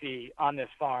topography on this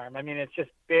farm. I mean, it's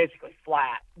just basically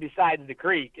flat besides the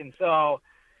creek. And so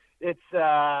it's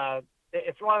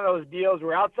one of those deals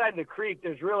where outside the creek,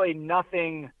 there's really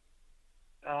nothing,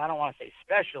 I don't want to say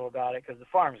special about it because the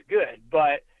farm's good,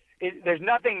 but there's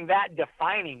nothing that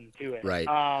defining to it. Right.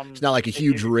 It's not like a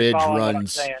huge ridge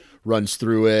runs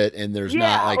through it, and there's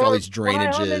not like all these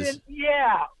drainages.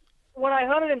 When I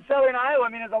hunted in southern Iowa, I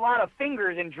mean, there's a lot of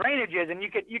fingers and drainages, and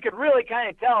you could really kind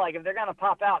of tell, like, if they're going to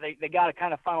pop out, they got to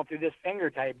kind of funnel through this finger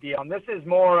type deal. And this is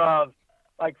more of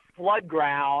like flood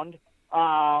ground,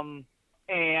 and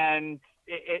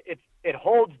it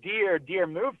holds deer. Deer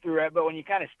move through it, but when you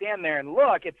kind of stand there and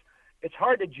look, it's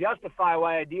hard to justify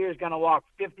why a deer is going to walk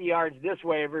 50 yards this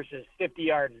way versus 50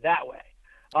 yards that way.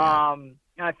 And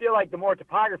I feel like the more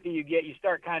topography you get, you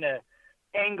start kind of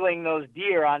angling those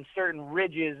deer on certain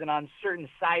ridges and on certain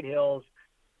side hills.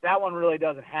 That one really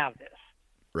doesn't have this.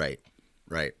 Right.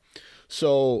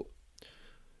 So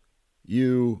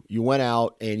you went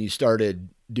out and you started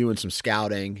doing some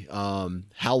scouting.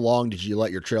 How long did you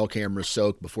let your trail cameras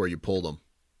soak before you pulled them?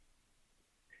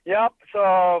 Yep.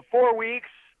 So 4 weeks.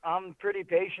 I'm pretty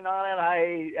patient on it.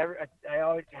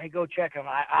 I go check them.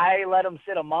 I let them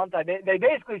sit a month. They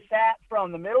basically sat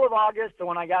from the middle of August to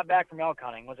when I got back from elk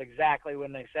hunting was exactly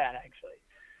when they sat, actually.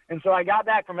 And so I got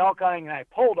back from elk hunting and I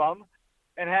pulled them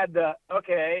and had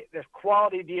there's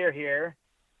quality deer here.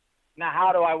 Now,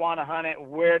 how do I want to hunt it?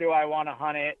 Where do I want to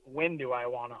hunt it? When do I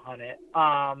want to hunt it?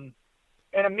 And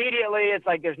immediately it's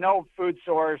like there's no food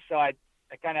source. So I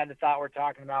kind of had the thought we're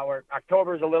talking about where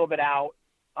October is a little bit out.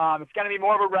 It's going to be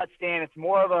more of a rut stand. It's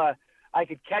more of I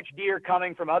could catch deer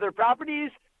coming from other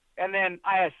properties. And then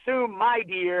I assume my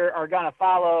deer are going to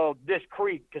follow this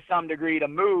creek to some degree to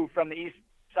move from the east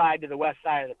side to the west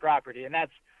side of the property. And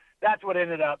that's what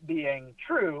ended up being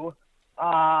true.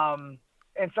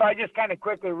 And so I just kind of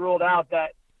quickly ruled out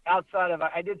that outside of,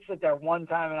 I did sit there one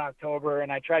time in October, and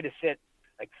I tried to sit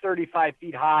like 35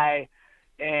 feet high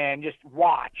and just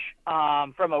watch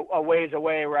from a ways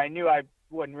away where I knew I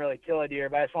wouldn't really kill a deer,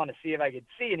 but I just wanted to see if I could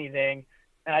see anything,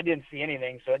 and I didn't see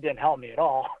anything, so it didn't help me at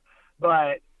all.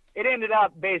 But it ended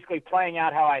up basically playing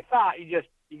out how I thought. You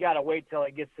got to wait till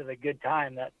it gets to the good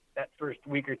time, that first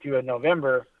week or two of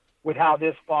November, with how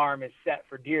this farm is set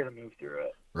for deer to move through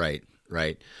it. Right.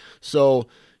 So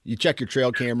you check your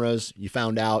trail cameras, you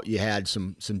found out you had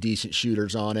some decent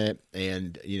shooters on it,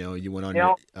 and you went on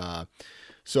your,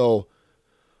 so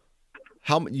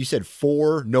you said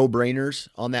 4 no-brainers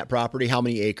on that property. How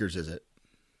many acres is it?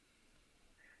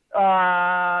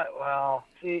 Well,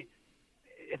 see,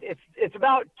 it's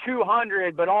about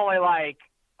 200, but only like,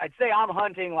 I'd say I'm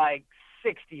hunting like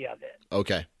 60 of it.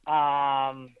 Okay.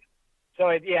 So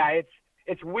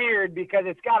it's weird because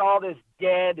it's got all this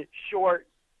dead, short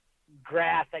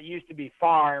grass that used to be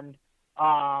farmed.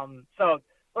 So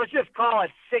let's just call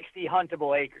it 60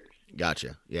 huntable acres.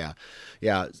 Gotcha. Yeah.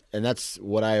 And that's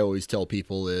what I always tell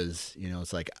people is,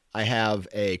 it's like I have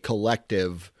a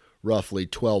collective roughly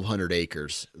 1,200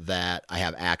 acres that I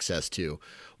have access to.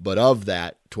 But of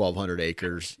that 1,200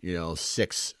 acres,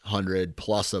 600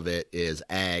 plus of it is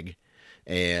ag,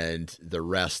 and the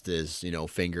rest is,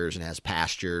 fingers and has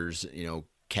pastures,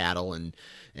 cattle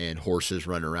and horses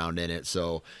running around in it.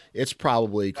 So it's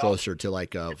probably closer to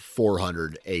like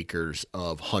 400 acres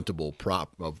of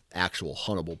actual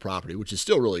huntable property, which is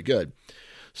still really good.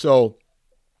 So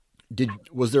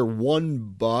was there one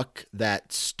buck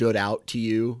that stood out to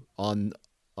you on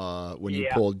when you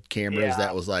pulled cameras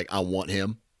that was like, I want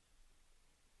him?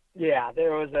 Yeah,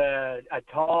 there was a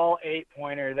tall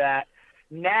 8-pointer that,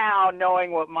 now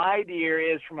knowing what my deer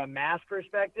is from a mass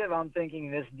perspective, I'm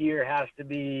thinking this deer has to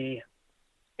be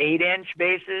 8-inch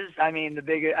bases.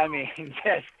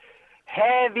 Just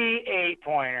heavy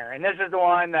 8-pointer. And this is the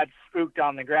one that's spooked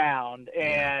on the ground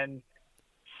and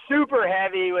super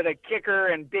heavy with a kicker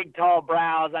and big tall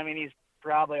brows. He's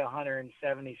probably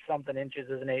 170 something inches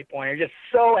as an 8-pointer, just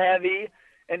so heavy.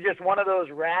 And just one of those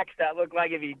racks that looked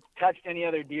like if he touched any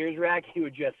other deer's rack, he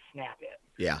would just snap it.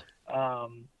 Yeah.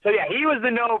 He was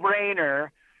the no-brainer.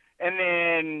 And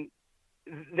then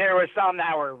there were some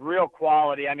that were real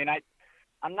quality.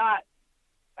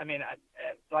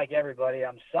 Like everybody,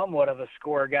 I'm somewhat of a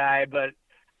score guy, but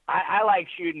I like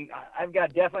shooting. I've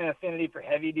got definitely an affinity for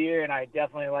heavy deer, and I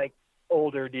definitely like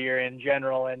older deer in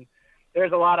general. And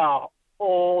there's a lot of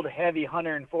old, heavy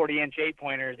 140-inch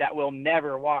 8-pointers that will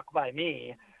never walk by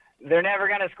me. They're never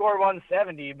going to score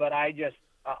 170, but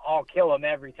I'll kill them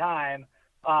every time.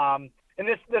 And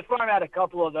this farm had a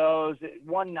couple of those.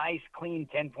 One nice, clean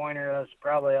 10-pointer that was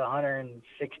probably a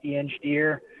 160-inch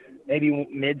deer, maybe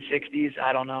mid-60s.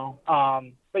 I don't know.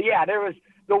 But yeah, there was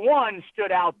the one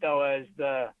stood out though as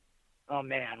that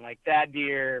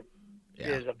deer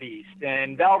is a beast.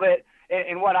 And Velvet,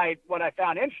 and what I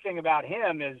found interesting about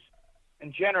him is,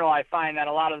 in general, I find that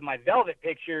a lot of my Velvet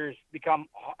pictures become,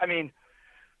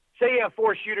 say you have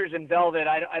 4 shooters in Velvet,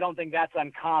 I don't think that's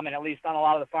uncommon, at least on a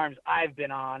lot of the farms I've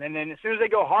been on. And then as soon as they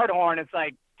go hardhorn, it's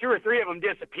like 2 or 3 of them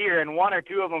disappear, and 1 or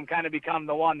 2 of them kind of become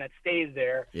the one that stays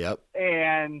there. Yep.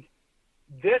 And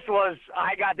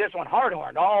I got this one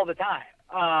hardhorned all the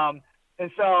time.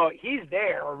 And so he's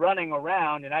there or running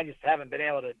around, and I just haven't been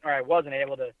able to, or I wasn't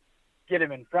able to get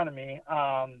him in front of me.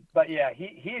 But yeah,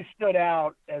 he stood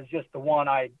out as just the one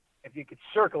if you could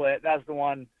circle it, that's the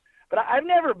one. But I've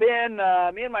never been,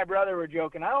 me and my brother were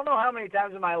joking. I don't know how many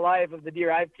times in my life of the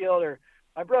deer I've killed, or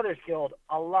my brother's killed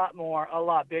a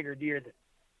lot bigger deer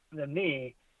than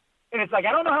me. And it's like,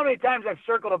 I don't know how many times I've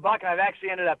circled a buck and I've actually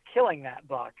ended up killing that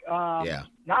buck.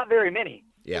 Not very many.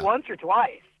 Yeah. Once or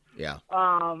twice. Yeah.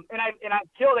 And I've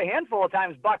killed a handful of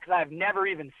times bucks I've never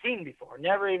even seen before,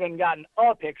 never even gotten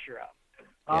a picture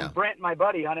of. Brent, my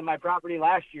buddy, hunted my property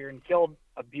last year and killed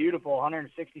a beautiful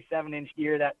 167-inch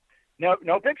deer that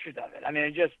no pictures of it.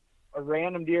 It's just a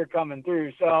random deer coming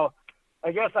through. So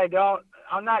I guess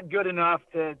I'm not good enough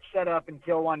to set up and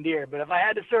kill one deer, but if I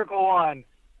had to circle one,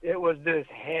 it was this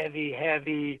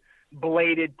heavy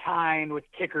bladed tined with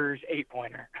kickers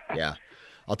 8-pointer. Yeah.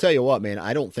 I'll tell you what, man,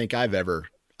 I don't think I've ever,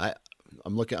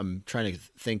 I'm trying to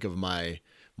think of my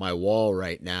wall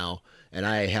right now, and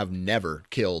I have never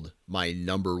killed my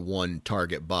number one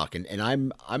target buck. And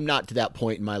I'm not to that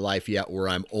point in my life yet where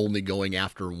I'm only going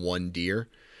after one deer.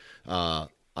 I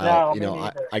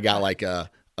got like a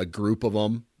group of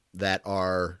them that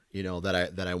are,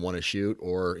 that I want to shoot,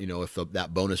 or, if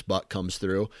that bonus buck comes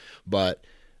through, but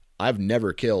I've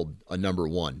never killed my number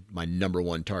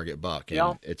one target buck.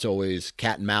 And it's always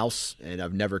cat and mouse, and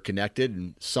I've never connected,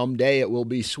 and someday it will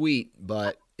be sweet,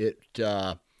 but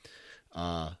I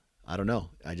don't know.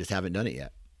 I just haven't done it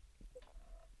yet.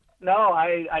 No,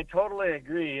 I totally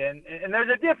agree. And there's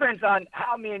a difference on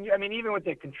how even with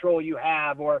the control you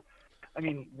have, or, I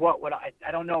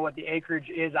don't know what the acreage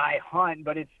is I hunt,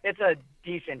 but it's a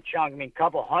decent chunk.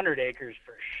 Couple hundred acres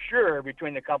for sure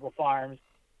between the couple farms.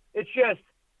 It's just,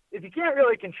 if you can't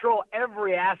really control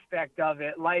every aspect of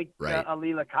it, like a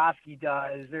Lee Lakosky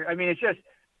does, it's just,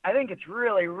 I think it's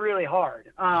really, really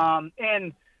hard.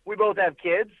 And we both have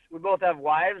kids. We both have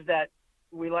wives that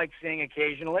we like seeing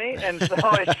occasionally. And so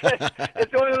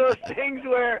it's one of those things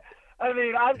where,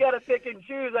 I've got to pick and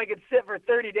choose. I could sit for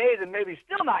 30 days and maybe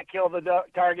still not kill the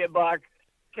target buck.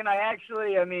 Can I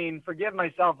actually, forgive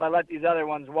myself if I let these other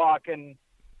ones walk? And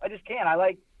I just can't. I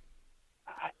like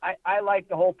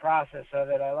the whole process of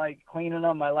it. I like cleaning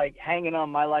them. I like hanging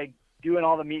them. I like doing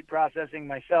all the meat processing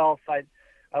myself. I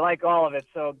like all of it.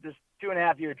 So this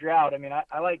 2.5-year drought,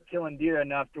 I like killing deer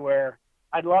enough to where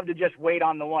I'd love to just wait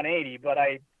on the 180, but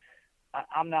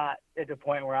I'm not at the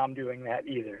point where I'm doing that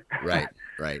either.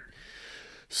 Right.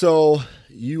 So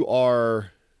you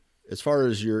are, as far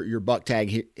as your buck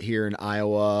tag here in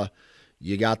Iowa,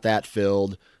 you got that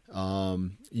filled.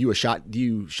 Do you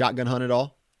shotgun hunt at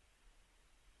all?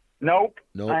 Nope.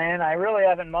 And I really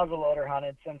haven't muzzleloader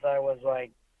hunted since I was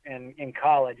in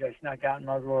college. I snuck out in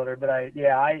muzzleloader, but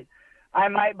I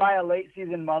might buy a late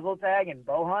season muzzle tag and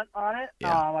bow hunt on it.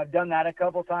 Yeah. I've done that a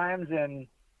couple times,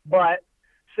 but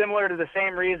similar to the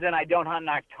same reason I don't hunt in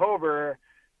October,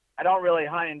 I don't really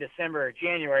hunt in December or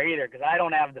January either, because I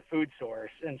don't have the food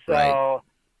source. And so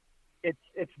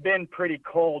it's been pretty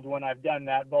cold when I've done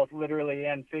that, both literally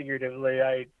and figuratively.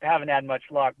 I haven't had much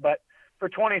luck, but for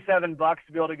 $27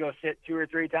 to be able to go sit 2 or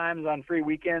 3 times on free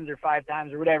weekends, or 5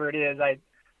 times or whatever it is,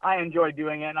 I enjoy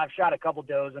doing it. And I've shot a couple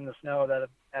does in the snow that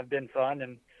have been fun,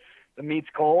 and the meat's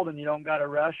cold and you don't got to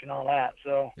rush and all that.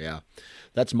 So yeah,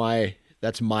 that's my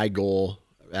goal.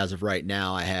 As of right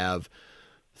now, I have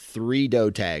 3 doe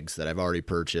tags that I've already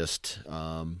purchased.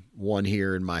 One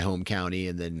here in my home county,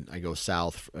 and then I go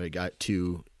south. I got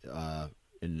 2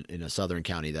 in a southern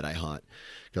county that I hunt,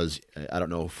 because I don't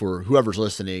know, for whoever's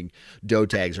listening, doe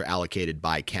tags are allocated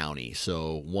by county.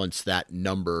 So once that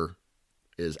number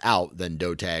is out, then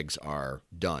doe tags are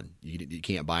done. You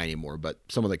can't buy anymore. But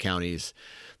some of the counties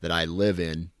that I live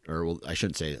in, or I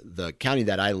shouldn't say, the county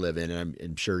that I live in, and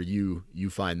I'm sure you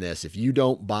find this, if you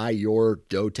don't buy your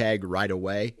doe tag right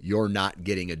away, you're not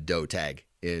getting a doe tag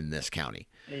in this county.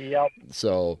 Yep.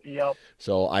 So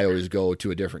I always go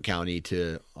to a different county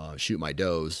to shoot my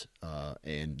does,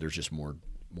 and there's just more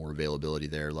availability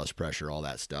there, less pressure, all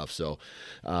that stuff. So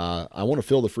I want to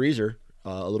fill the freezer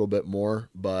a little bit more,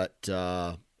 but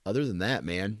other than that,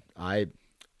 man, I'm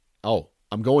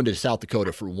going to South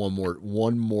Dakota for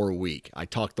one more week. I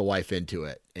talked the wife into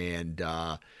it, and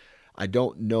I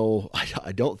don't know.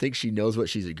 I don't think she knows what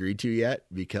she's agreed to yet,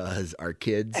 because our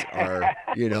kids are,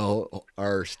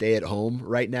 are stay at home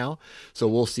right now. So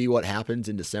we'll see what happens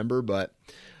in December. But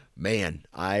man,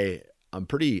 I'm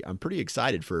pretty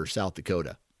excited for South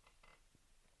Dakota.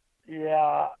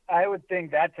 Yeah, I would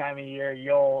think that time of year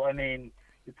you're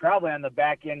probably on the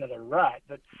back end of the rut,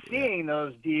 but seeing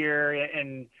those deer,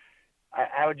 and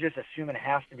I would just assume it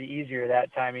has to be easier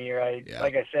that time of year.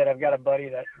 Like I said, I've got a buddy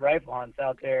that rifle hunts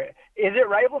out there. Is it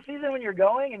rifle season when you're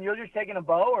going and you're just taking a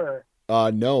bow, or?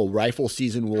 No, rifle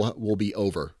season will be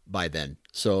over by then.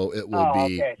 So it will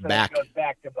be back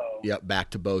to bow. Yep, back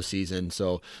to bow season.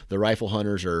 So the rifle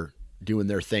hunters are doing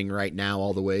their thing right now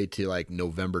all the way to like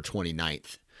November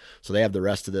 29th. So they have the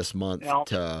rest of this month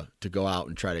to go out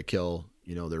and try to kill,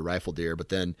 their rifle deer. But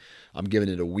then I'm giving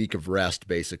it a week of rest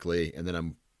basically, and then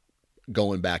I'm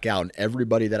going back out. And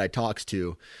everybody that I talks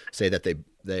to say that they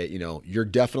you're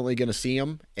definitely going to see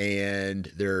them,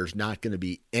 and there's not going to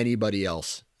be anybody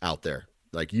else out there.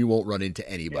 Like, you won't run into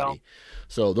anybody. Yeah.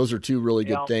 So those are 2 really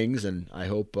good things, and I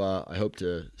hope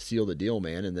to seal the deal,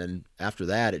 man. And then after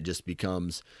that, it just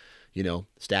becomes,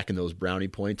 stacking those brownie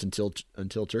points until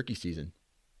turkey season.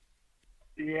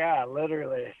 Yeah,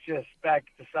 literally. It's just back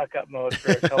to suck up mode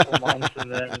for a couple months,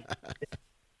 and then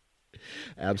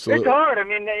absolutely. It's hard.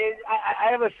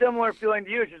 I have a similar feeling to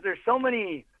you. It's just there's so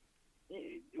many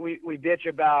we bitch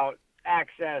about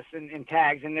access and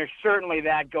tags, and there's certainly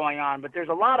that going on, but there's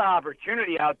a lot of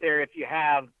opportunity out there if you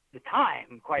have the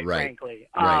time, quite frankly.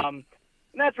 And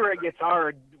that's where it gets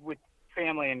hard with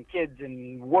family and kids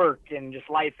and work and just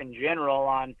life in general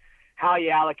on how you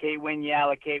allocate, when you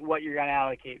allocate, what you're going to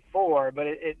allocate for. But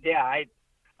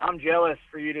I'm jealous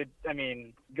for you to,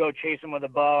 go chase them with a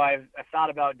bow. I've thought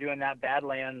about doing that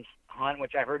Badlands hunt,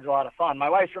 which I heard is a lot of fun. My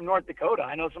wife's from North Dakota.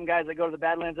 I know some guys that go to the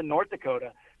Badlands in North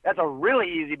Dakota. That's a really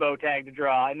easy bow tag to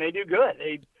draw, and they do good.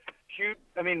 They shoot,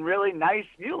 really nice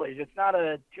muleys. It's not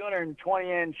a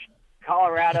 220-inch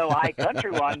Colorado high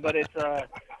country one, but it's a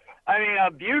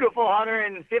beautiful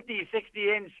 150,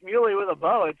 60-inch muley with a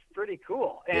bow. It's pretty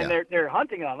cool, and they're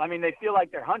hunting them. They feel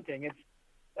like they're hunting.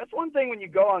 That's one thing when you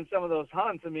go on some of those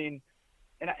hunts. And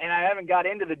I haven't got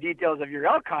into the details of your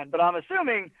elk hunt, but I'm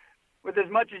assuming with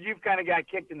as much as you've kind of got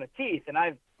kicked in the teeth, and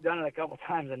I've done it a couple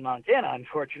times in Montana,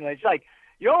 unfortunately, it's like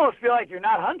you almost feel like you're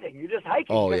not hunting. You're just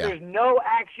hiking because there's no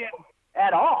action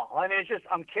at all. It's just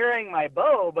I'm carrying my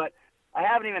bow, but I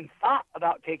haven't even thought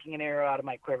about taking an arrow out of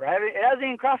my quiver. It hasn't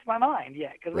even crossed my mind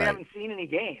yet because we haven't seen any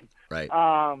game. Right.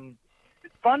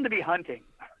 It's fun to be hunting.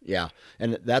 Yeah,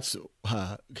 and that's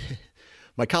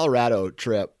my Colorado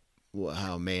trip.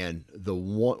 Oh man,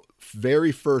 the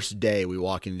very first day we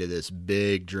walk into this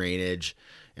big drainage,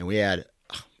 and we had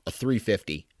a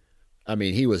 350.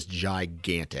 He was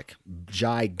gigantic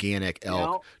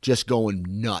elk, just going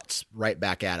nuts right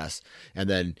back at us. And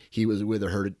then he was with a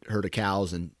herd of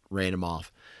cows and ran him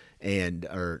off,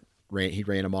 he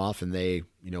ran him off, and they,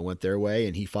 went their way,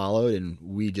 and he followed, and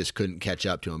we just couldn't catch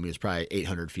up to him. He was probably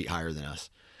 800 feet higher than us.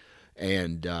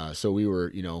 And, so we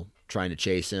were, trying to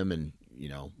chase him, and,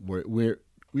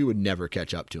 we would never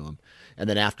catch up to him. And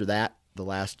then after that,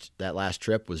 that last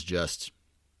trip was just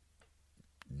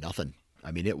nothing.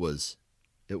 It was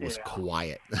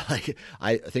quiet.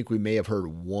 I think we may have heard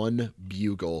one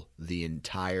bugle the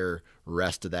entire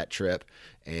rest of that trip.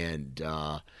 And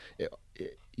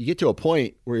you get to a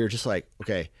point where you're just like,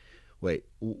 okay, wait,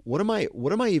 what am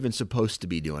I even supposed to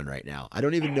be doing right now? I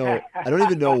don't even know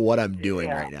what I'm doing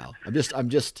right now. I'm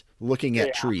just looking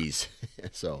at trees.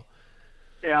 So.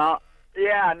 No,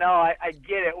 I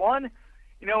get it. One,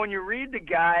 when you read the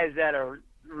guys that are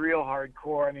real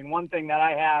hardcore, one thing that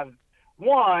I have,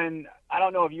 I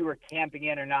don't know if you were camping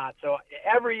in or not. So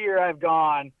every year I've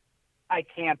gone, I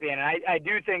camp in. And I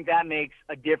do think that makes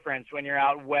a difference when you're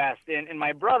out west. And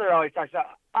my brother always talks about,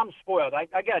 I'm spoiled. I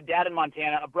got a dad in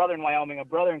Montana, a brother in Wyoming, a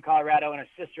brother in Colorado, and a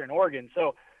sister in Oregon.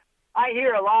 So I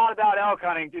hear a lot about elk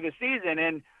hunting through the season.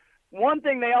 And one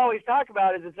thing they always talk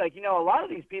about is it's like, a lot of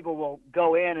these people will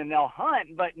go in and they'll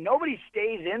hunt, but nobody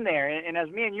stays in there. And as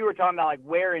me and you were talking about, like,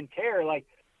 wear and tear, like,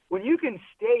 when you can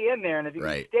stay in there, and if you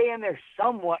can stay in there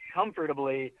somewhat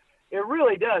comfortably, it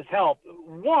really does help.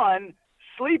 One,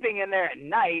 sleeping in there at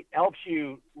night helps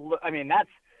you.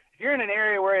 If you're in an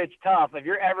area where it's tough, if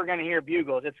you're ever going to hear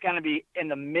bugles, it's going to be in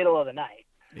the middle of the night.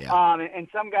 Yeah. And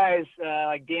some guys,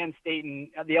 like Dan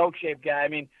Staten, the elk shape guy,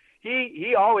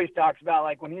 he always talks about,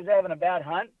 like, when he's having a bad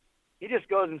hunt, he just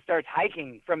goes and starts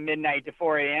hiking from midnight to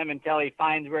 4 a.m. until he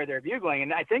finds where they're bugling.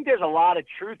 And I think there's a lot of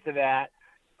truth to that.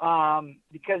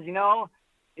 Because,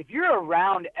 if you're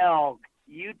around elk,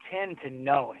 you tend to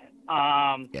know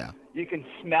it. You can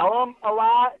smell them a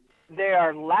lot. They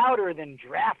are louder than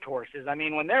draft horses.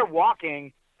 When they're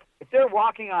walking, if they're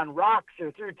walking on rocks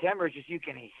or through timbers, you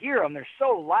can hear them. They're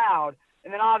so loud.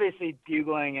 And then obviously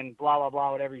bugling and blah, blah,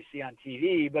 blah, whatever you see on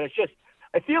TV. But it's just,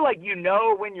 I feel like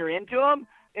when you're into them.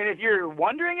 And if you're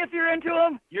wondering if you're into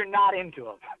them, you're not into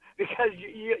them. Because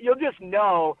you'll just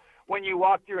know when you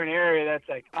walk through an area that's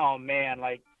like, oh man,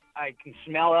 like I can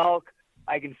smell elk,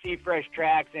 I can see fresh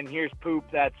tracks, and here's poop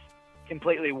that's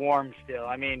completely warm still.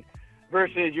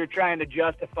 Versus you're trying to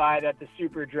justify that the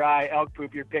super dry elk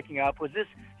poop you're picking up you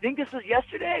think this was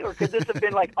yesterday, or could this have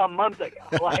been like a month ago?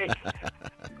 Like,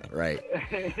 right.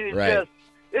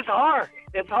 It's hard.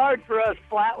 It's hard for us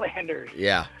flatlanders.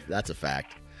 Yeah, that's a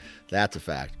fact.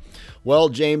 Well,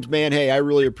 James, man, hey, I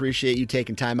really appreciate you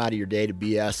taking time out of your day to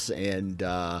BS and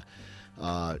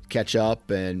catch up.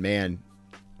 And, man,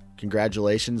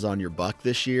 congratulations on your buck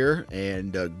this year,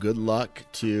 and good luck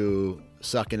to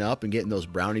sucking up and getting those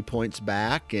brownie points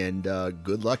back, and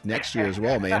good luck next year as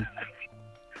well, man.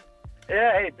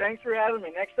 Yeah, hey, thanks for having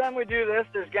me. Next time we do this,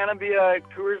 there's going to be a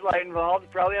Coors Light involved.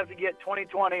 Probably have to get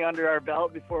 2020 under our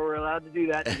belt before we're allowed to do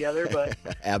that together, but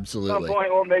absolutely. At some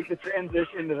point we'll make the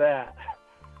transition to that.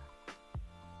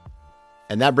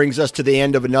 And that brings us to the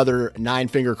end of another Nine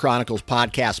Finger Chronicles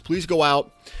podcast. Please go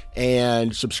out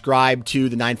and subscribe to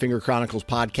the Nine Finger Chronicles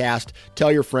podcast.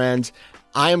 Tell your friends.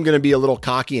 I am going to be a little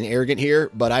cocky and arrogant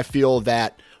here, but I feel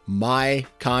that my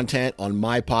content on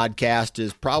my podcast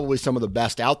is probably some of the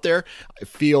best out there. I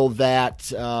feel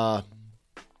that,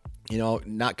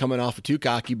 not coming off of too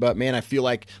cocky, but man, I feel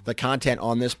like the content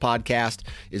on this podcast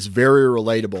is very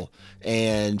relatable.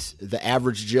 And the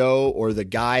average Joe, or the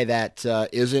guy that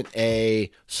isn't a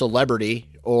celebrity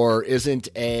or isn't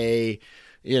a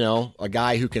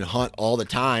guy who can hunt all the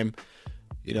time,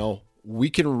 we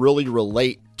can really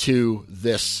relate to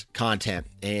this content.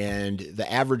 And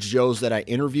the average Joes that I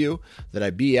interview, that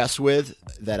I BS with,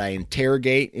 that I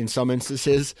interrogate in some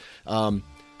instances,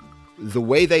 the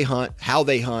way they hunt, how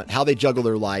they juggle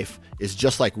their life is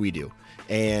just like we do.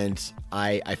 And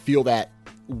I feel that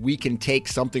we can take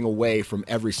something away from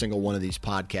every single one of these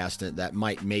podcasts that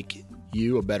might make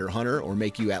you a better hunter, or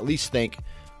make you at least think,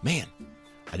 man,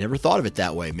 I never thought of it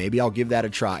that way. Maybe I'll give that a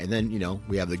try. And then,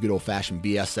 we have the good old-fashioned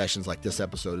BS sessions like this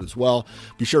episode as well.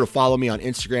 Be sure to follow me on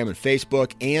Instagram and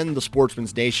Facebook, and the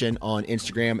Sportsman's Nation on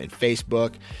Instagram and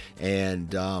Facebook.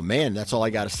 And, man, that's all I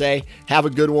got to say. Have a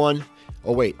good one.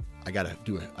 Oh, wait, I got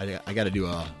to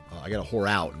whore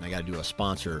out, and I got to do a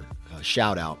sponsor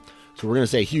shout out. So we're going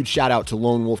to say a huge shout out to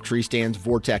Lone Wolf Tree Stands,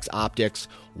 Vortex Optics,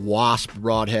 Wasp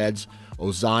Broadheads,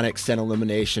 Ozonic Scent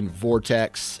Elimination,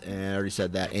 Vortex, and I already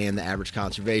said that, and The Average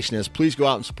Conservationist. Please go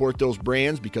out and support those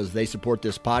brands because they support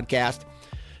this podcast.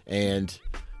 And,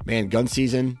 man, gun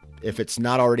season, if it's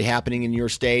not already happening in your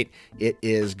state, it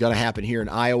is going to happen here in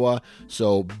Iowa.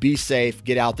 So be safe,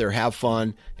 get out there, have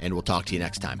fun, and we'll talk to you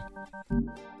next time.